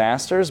complete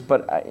disasters,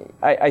 but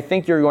I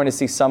think you're going to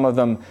see some of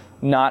them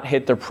not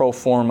hit their pro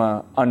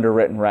forma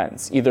underwritten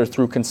rents, either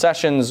through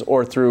concessions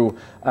or through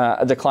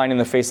a decline in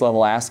the face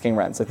level asking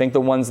rents. I think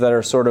the ones that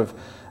are sort of,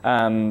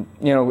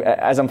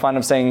 as I'm fond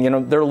of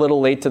saying, they're a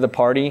little late to the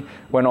party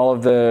when all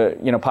of the,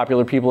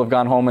 popular people have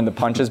gone home and the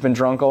punch has been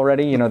drunk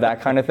already,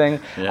 that kind of thing.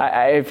 Yeah.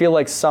 I feel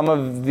like some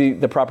of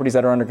the properties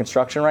that are under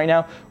construction right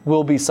now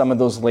will be some of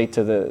those late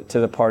to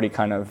the party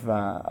kind of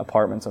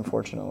apartments,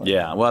 unfortunately.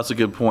 Yeah, well, that's a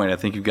good point. I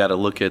think you've got to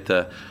look at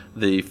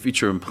the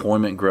future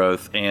employment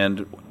growth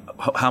and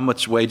how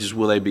much wages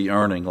will they be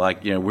earning?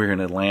 Like, we're in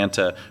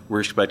Atlanta,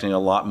 we're expecting a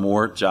lot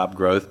more job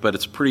growth, but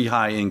it's pretty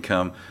high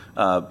income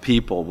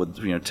people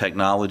with,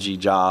 technology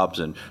jobs,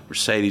 and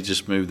Mercedes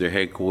just moved their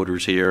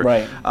headquarters here.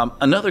 Right.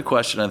 Another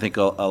question I think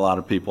a lot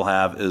of people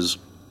have is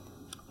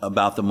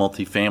about the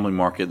multifamily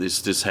market.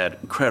 It's just had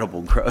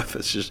incredible growth.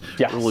 It's just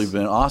really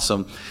been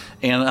awesome.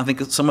 And I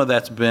think some of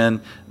that's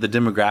been the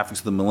demographics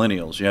of the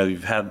millennials.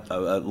 You've had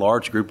a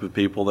large group of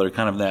people that are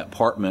kind of in that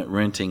apartment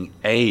renting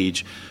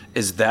age.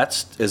 Is that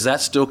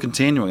still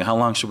continuing? How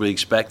long should we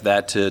expect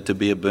that to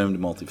be a boom to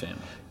multifamily?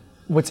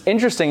 What's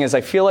interesting is I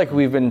feel like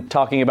we've been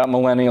talking about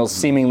millennials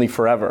seemingly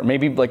forever.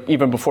 Maybe like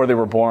even before they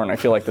were born, I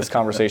feel like this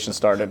conversation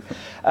started.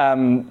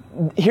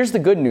 Here's the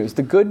good news.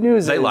 The good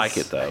news they is... They like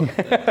it, though.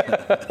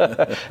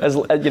 as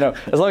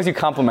long as you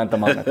compliment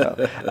them on it,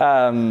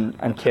 though.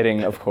 I'm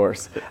kidding, of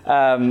course.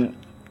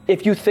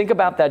 if you think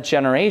about that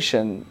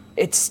generation,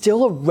 it's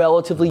still a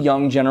relatively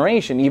young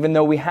generation, even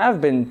though we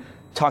have been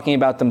talking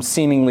about them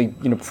seemingly,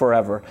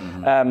 forever.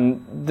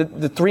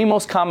 The three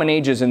most common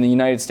ages in the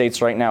United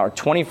States right now are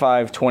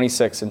 25,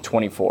 26, and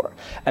 24.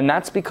 And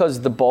that's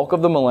because the bulk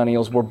of the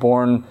millennials were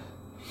born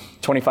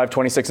 25,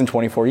 26, and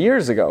 24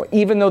 years ago.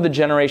 Even though the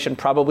generation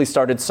probably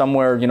started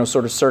somewhere,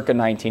 sort of circa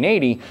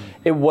 1980,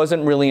 it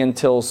wasn't really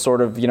until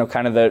sort of,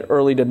 kind of the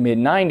early to mid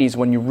 90s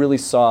when you really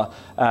saw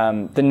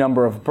the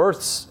number of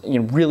births,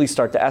 really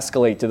start to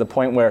escalate to the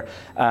point where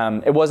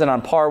it wasn't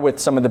on par with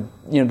some of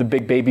the, the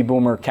big baby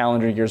boomer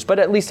calendar years, but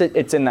at least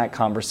it's in that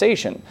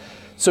conversation.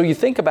 So you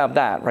think about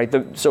that, right?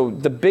 So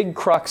the big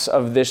crux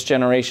of this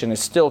generation is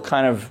still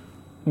kind of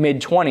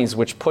mid 20s,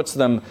 which puts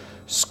them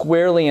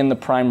squarely in the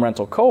prime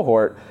rental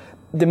cohort.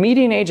 The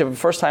median age of a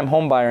first-time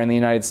home buyer in the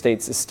United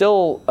States is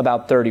still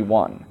about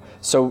 31.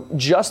 So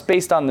just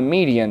based on the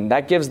median,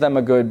 that gives them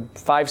a good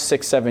 5,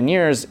 6, 7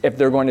 years if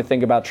they're going to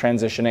think about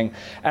transitioning.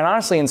 And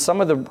honestly, in some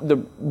of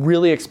the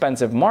really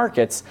expensive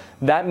markets,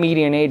 that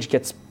median age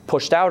gets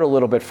pushed out a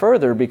little bit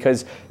further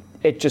because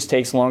it just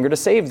takes longer to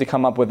save to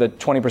come up with a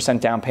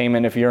 20% down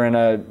payment if you're in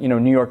a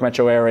New York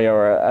metro area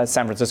or a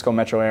San Francisco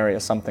metro area,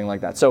 something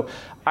like that. So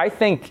I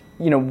think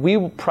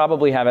we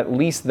probably have at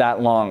least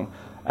that long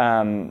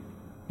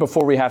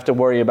before we have to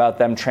worry about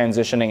them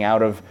transitioning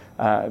out of,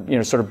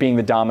 sort of being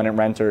the dominant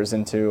renters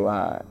into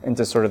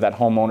sort of that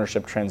home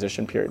ownership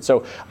transition period.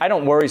 So I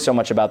don't worry so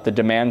much about the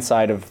demand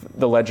side of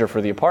the ledger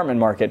for the apartment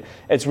market.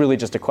 It's really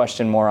just a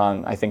question more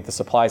on, I think, the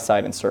supply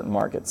side in certain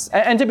markets.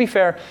 And to be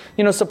fair,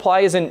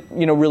 supply isn't,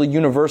 really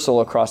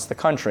universal across the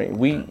country.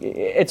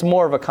 It's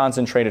more of a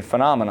concentrated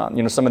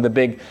phenomenon. Some of the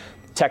big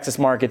Texas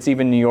markets,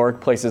 even New York,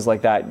 places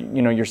like that,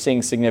 you're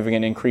seeing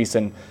significant increase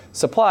in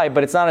supply,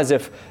 but it's not as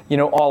if,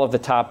 all of the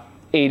top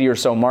 80 or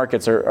so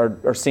markets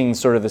are seeing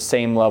sort of the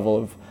same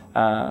level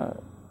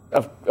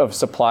of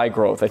supply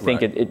growth. I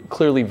think it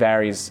clearly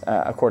varies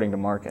according to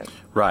market.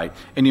 Right.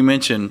 And you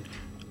mentioned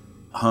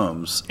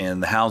homes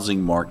and the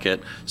housing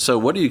market. So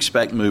what do you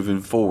expect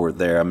moving forward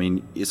there? I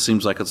mean, it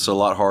seems like it's a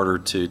lot harder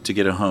to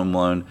get a home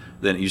loan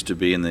than it used to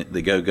be in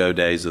the go-go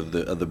days of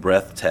the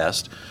breath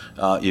test.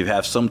 You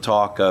have some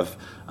talk of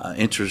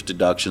interest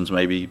deductions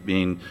maybe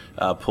being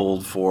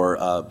pulled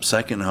for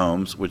second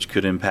homes, which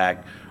could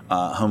impact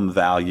home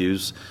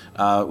values.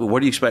 What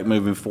do you expect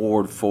moving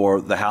forward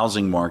for the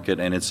housing market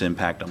and its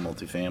impact on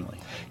multifamily?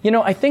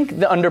 I think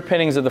the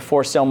underpinnings of the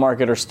for sale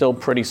market are still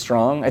pretty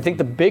strong. I think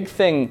the big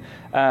thing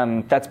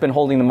that's been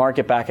holding the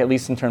market back, at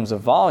least in terms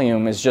of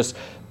volume, is just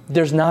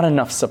there's not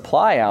enough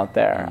supply out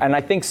there. And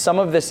I think some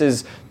of this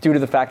is due to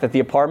the fact that the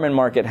apartment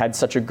market had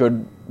such a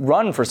good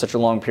run for such a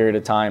long period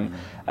of time.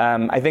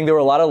 I think there were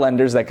a lot of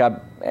lenders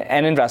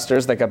and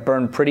investors that got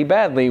burned pretty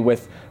badly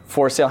with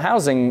for sale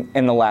housing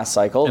in the last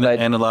cycle.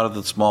 And a lot of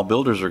the small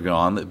builders are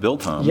gone that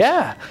built homes.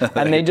 Yeah,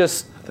 and they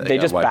just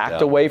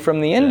backed away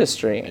from the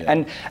industry.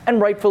 Yeah.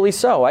 And rightfully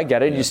so. I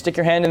get it. Yeah. You stick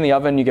your hand in the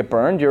oven, you get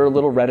burned, you're a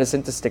little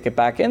reticent to stick it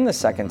back in the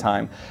second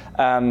time.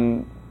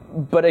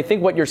 But I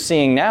think what you're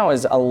seeing now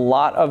is a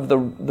lot of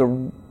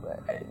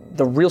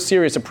the real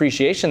serious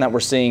appreciation that we're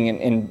seeing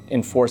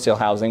in for sale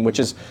housing, which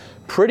is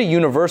pretty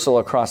universal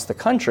across the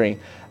country,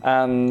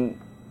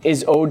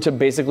 is owed to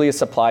basically a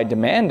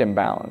supply-demand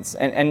imbalance,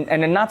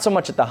 and not so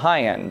much at the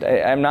high end.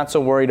 I'm not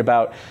so worried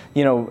about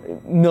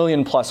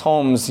million-plus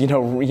homes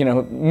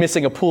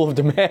missing a pool of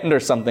demand or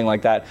something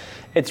like that.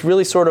 It's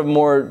really sort of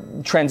more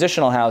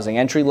transitional housing,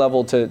 entry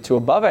level to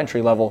above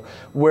entry level,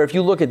 where if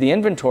you look at the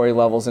inventory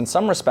levels, in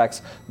some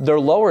respects,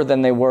 they're lower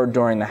than they were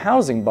during the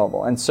housing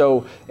bubble, and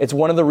so it's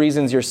one of the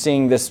reasons you're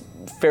seeing this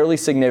fairly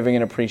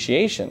significant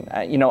appreciation.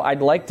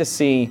 I'd like to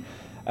see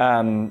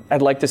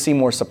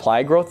more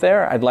supply growth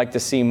there. I'd like to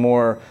see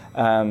more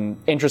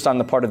interest on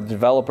the part of the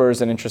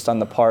developers and interest on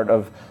the part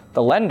of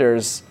the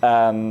lenders.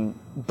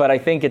 But I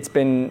think it's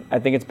been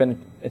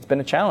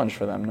a challenge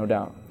for them, no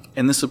doubt.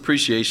 And this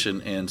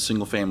appreciation in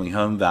single-family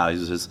home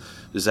values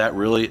is that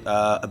really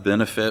a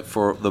benefit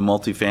for the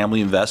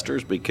multifamily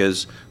investors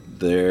because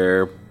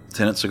their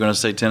tenants are going to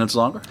stay tenants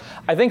longer?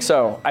 I think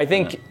so. I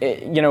think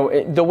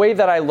the way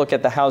that I look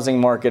at the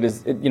housing market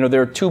is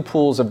there are two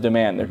pools of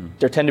demand.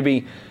 There tend to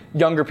be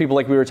younger people,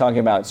 like we were talking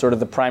about, sort of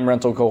the prime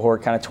rental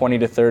cohort, kind of 20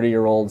 to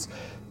 30-year-olds,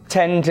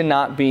 tend to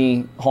not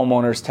be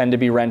homeowners, tend to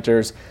be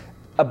renters.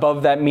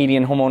 Above that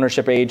median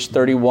homeownership age,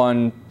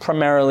 31,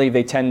 primarily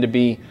they tend to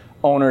be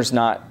owners,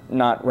 not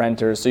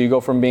renters. So you go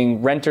from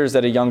being renters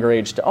at a younger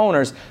age to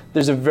owners.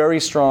 There's a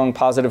very strong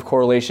positive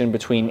correlation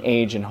between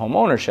age and home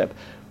ownership.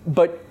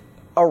 But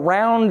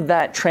around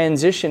that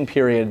transition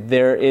period,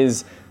 there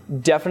is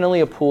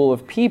definitely a pool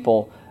of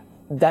people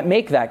that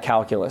make that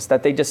calculus,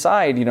 that they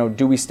decide,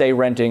 do we stay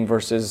renting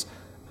versus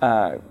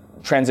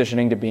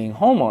transitioning to being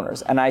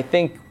homeowners? And I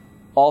think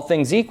all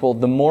things equal,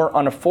 the more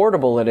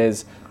unaffordable it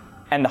is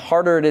and the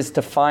harder it is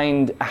to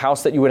find a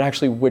house that you would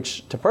actually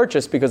wish to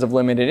purchase because of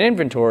limited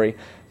inventory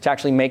to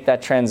actually make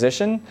that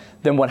transition,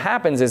 then what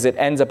happens is it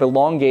ends up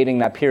elongating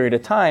that period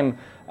of time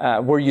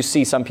where you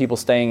see some people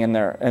staying in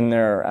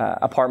their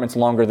apartments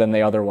longer than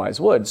they otherwise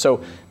would.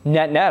 So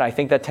net, I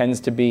think that tends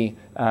to be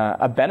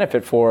a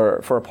benefit for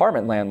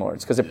apartment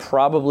landlords, because it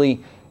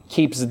probably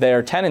keeps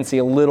their tenancy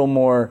a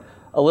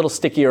little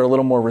stickier, a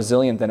little more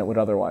resilient than it would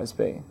otherwise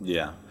be.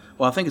 Yeah.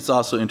 Well, I think it's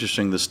also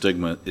interesting the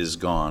stigma is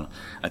gone.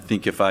 I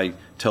think if I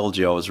told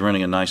you I was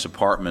renting a nice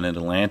apartment in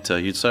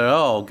Atlanta, you'd say,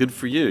 oh, good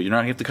for you. You're not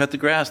going to have to cut the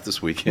grass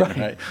this weekend,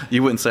 right?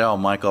 You wouldn't say, oh,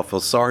 Mike, I feel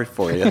sorry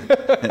for you.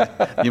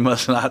 You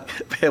must not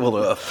be able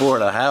to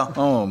afford a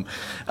home.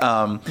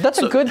 That's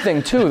a good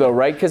thing, too, though,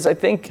 right? Because I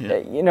think,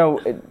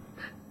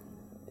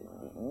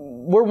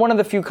 we're one of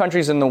the few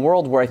countries in the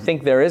world where I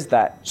think there is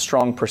that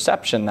strong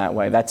perception that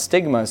way, that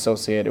stigma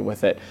associated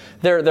with it.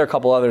 There are a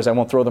couple others, I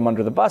won't throw them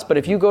under the bus, but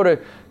if you go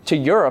to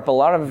Europe, a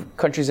lot of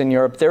countries in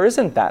Europe, there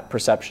isn't that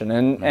perception.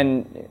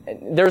 And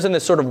there isn't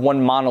this sort of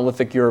one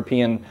monolithic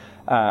European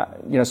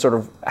sort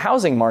of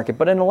housing market.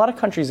 But in a lot of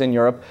countries in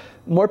Europe,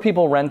 more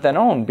people rent than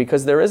own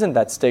because there isn't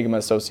that stigma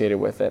associated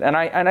with it. And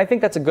I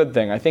think that's a good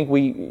thing. I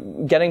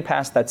think getting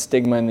past that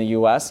stigma in the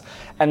U.S.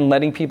 and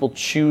letting people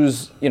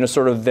choose,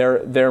 sort of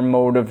their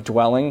mode of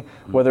dwelling,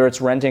 whether it's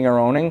renting or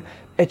owning,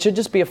 it should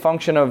just be a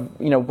function of,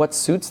 what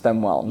suits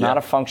them well, not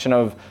a function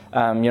of,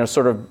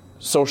 sort of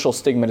social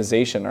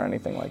stigmatization or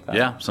anything like that.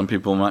 Yeah, some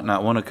people might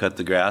not want to cut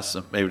the grass.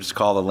 Maybe just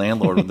call the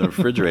landlord when the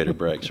refrigerator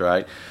breaks,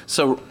 right?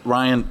 So,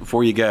 Ryan,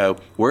 before you go,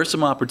 where are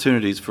some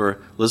opportunities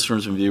for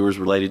listeners and viewers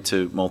related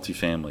to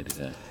multifamily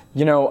today?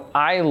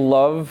 I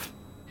love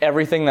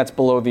everything that's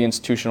below the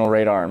institutional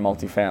radar in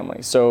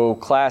multifamily. So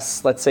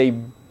class, let's say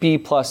B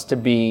plus to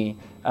B,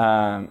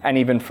 and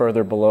even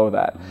further below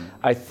that. Mm-hmm.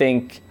 I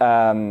think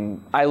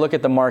I look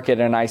at the market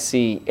and I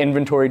see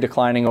inventory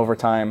declining over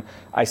time.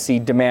 I see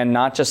demand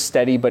not just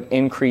steady but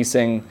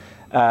increasing.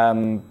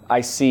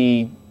 I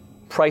see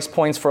price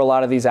points for a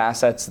lot of these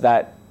assets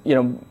that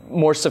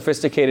more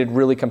sophisticated,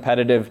 really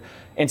competitive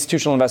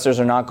institutional investors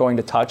are not going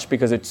to touch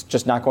because it's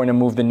just not going to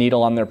move the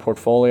needle on their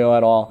portfolio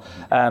at all.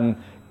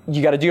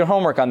 You got to do your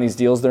homework on these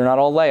deals. They're not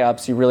all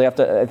layups. You really have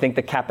to. I think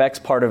the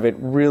CapEx part of it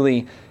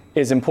really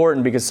is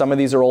important because some of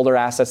these are older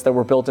assets that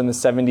were built in the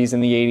 70s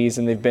and the 80s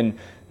and they've been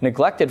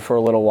neglected for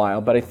a little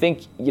while. But I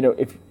think,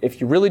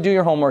 if you really do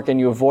your homework and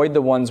you avoid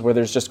the ones where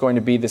there's just going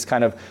to be this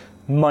kind of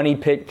money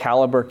pit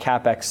caliber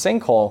CapEx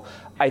sinkhole,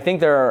 I think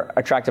there are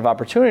attractive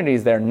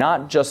opportunities there,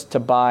 not just to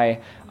buy,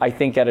 I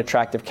think, at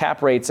attractive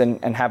cap rates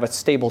and have a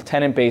stable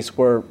tenant base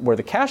where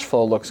the cash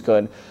flow looks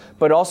good,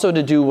 but also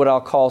to do what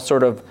I'll call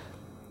sort of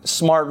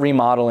smart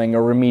remodeling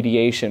or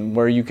remediation,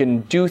 where you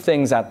can do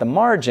things at the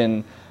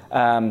margin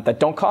that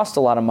don't cost a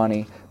lot of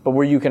money, but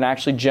where you can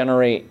actually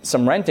generate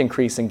some rent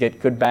increase and get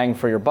good bang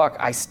for your buck.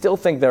 I still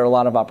think there are a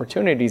lot of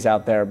opportunities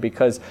out there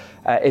because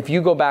if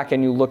you go back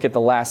and you look at the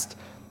last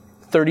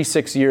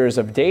 36 years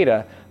of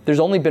data,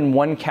 there's only been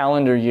one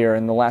calendar year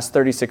in the last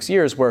 36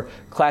 years where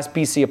Class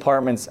BC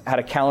apartments had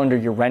a calendar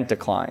year rent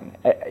decline.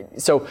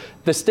 So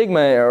the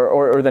stigma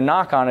or the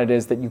knock on it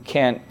is that you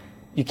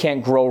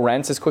can't grow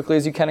rents as quickly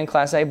as you can in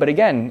Class A. But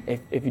again,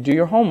 if you do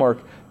your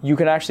homework, you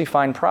can actually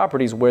find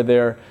properties where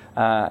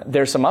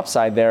there's some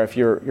upside there if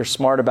you're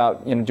smart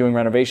about doing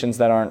renovations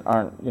that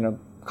aren't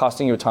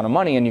costing you a ton of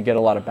money and you get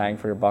a lot of bang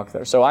for your buck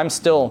there. So I'm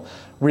still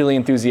really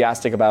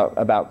enthusiastic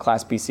about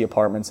Class BC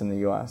apartments in the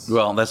U.S.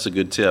 Well, that's a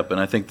good tip, and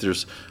I think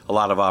there's a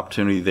lot of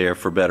opportunity there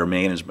for better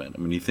management.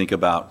 I mean, you think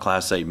about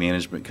Class A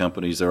management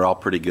companies, they're all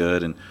pretty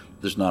good, and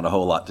there's not a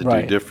whole lot to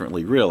do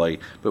differently, really.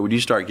 But when you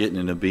start getting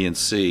into B and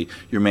C,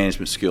 your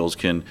management skills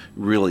can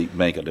really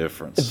make a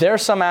difference. There are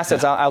some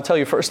assets, I'll tell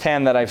you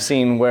firsthand, that I've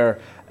seen where,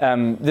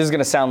 this is going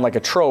to sound like a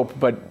trope,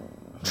 but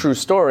true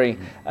story,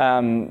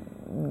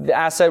 the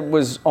asset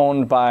was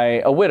owned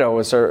by a widow. It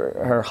was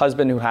her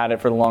husband who had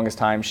it for the longest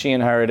time. She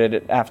inherited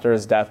it after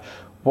his death.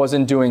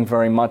 Wasn't doing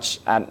very much,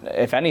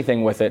 if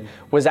anything, with it.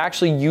 Was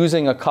actually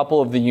using a couple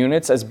of the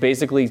units as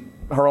basically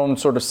her own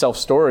sort of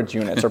self-storage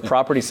units or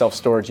property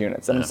self-storage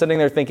units. And I'm sitting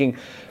there thinking,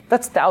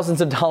 that's thousands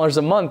of dollars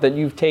a month that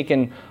you've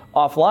taken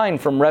offline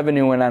from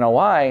revenue and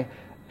NOI.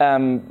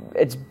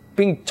 It's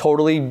being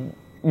totally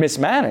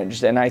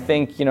mismanaged. And I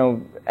think,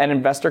 an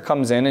investor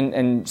comes in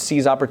and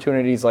sees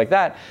opportunities like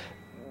that.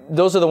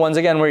 Those are the ones,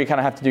 again, where you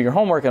kind of have to do your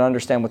homework and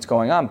understand what's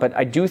going on. But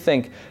I do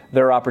think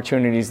there are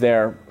opportunities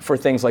there for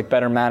things like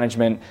better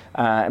management,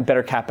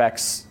 better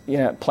CapEx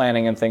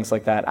planning and things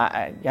like that.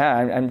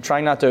 I'm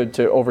trying not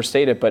to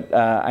overstate it, but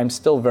I'm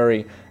still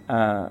very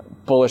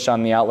bullish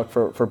on the outlook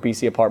for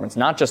BC apartments,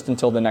 not just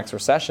until the next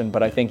recession,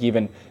 but I think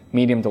even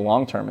medium to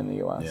long term in the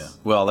U.S. Yeah.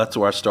 Well, that's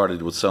where I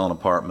started with selling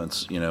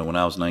apartments, when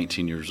I was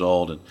 19 years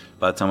old. And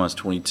by the time I was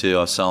 22,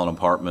 I was selling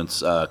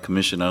apartments,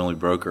 commission-only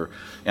broker.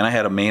 And I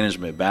had a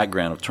management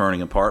background of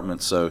turning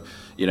apartments. So,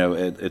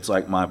 it's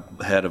like my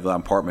head of the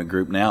apartment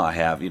group now I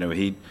have.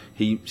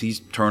 He's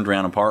turned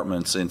around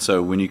apartments. And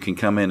so when you can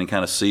come in and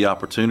kind of see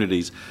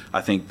opportunities,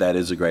 I think that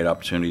is a great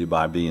opportunity to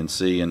buy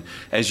BNC. And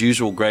as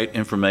usual, great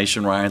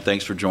information, Ryan.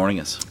 Thanks for joining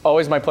us.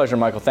 Always my pleasure,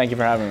 Michael. Thank you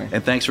for having me.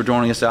 And thanks for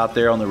joining us out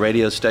there on the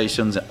radio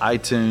stations,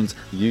 iTunes,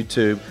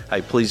 YouTube.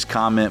 Hey, please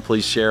comment,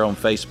 please share on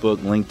Facebook,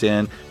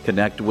 LinkedIn,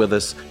 connect with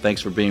us.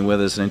 Thanks for being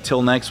with us. And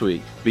until next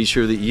week, be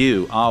sure that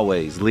you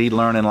always lead,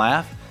 learn, and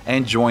laugh,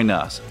 and join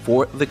us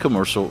for the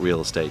Commercial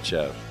Real Estate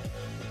Show.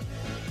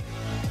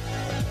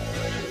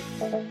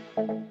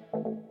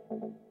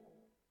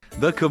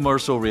 The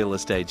Commercial Real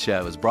Estate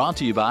Show is brought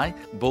to you by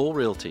Bull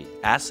Realty,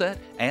 Asset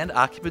and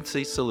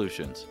Occupancy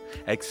Solutions,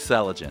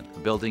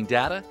 Xceligent, building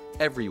data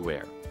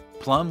everywhere,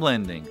 Plum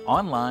Lending,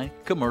 online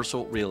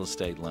commercial real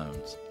estate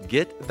loans,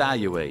 Get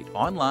Valuate,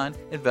 online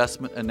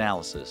investment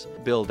analysis,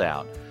 Build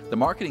Out, the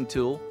marketing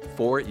tool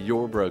for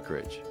your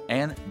brokerage,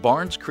 and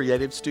Barnes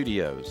Creative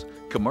Studios,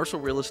 commercial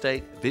real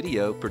estate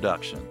video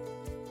production.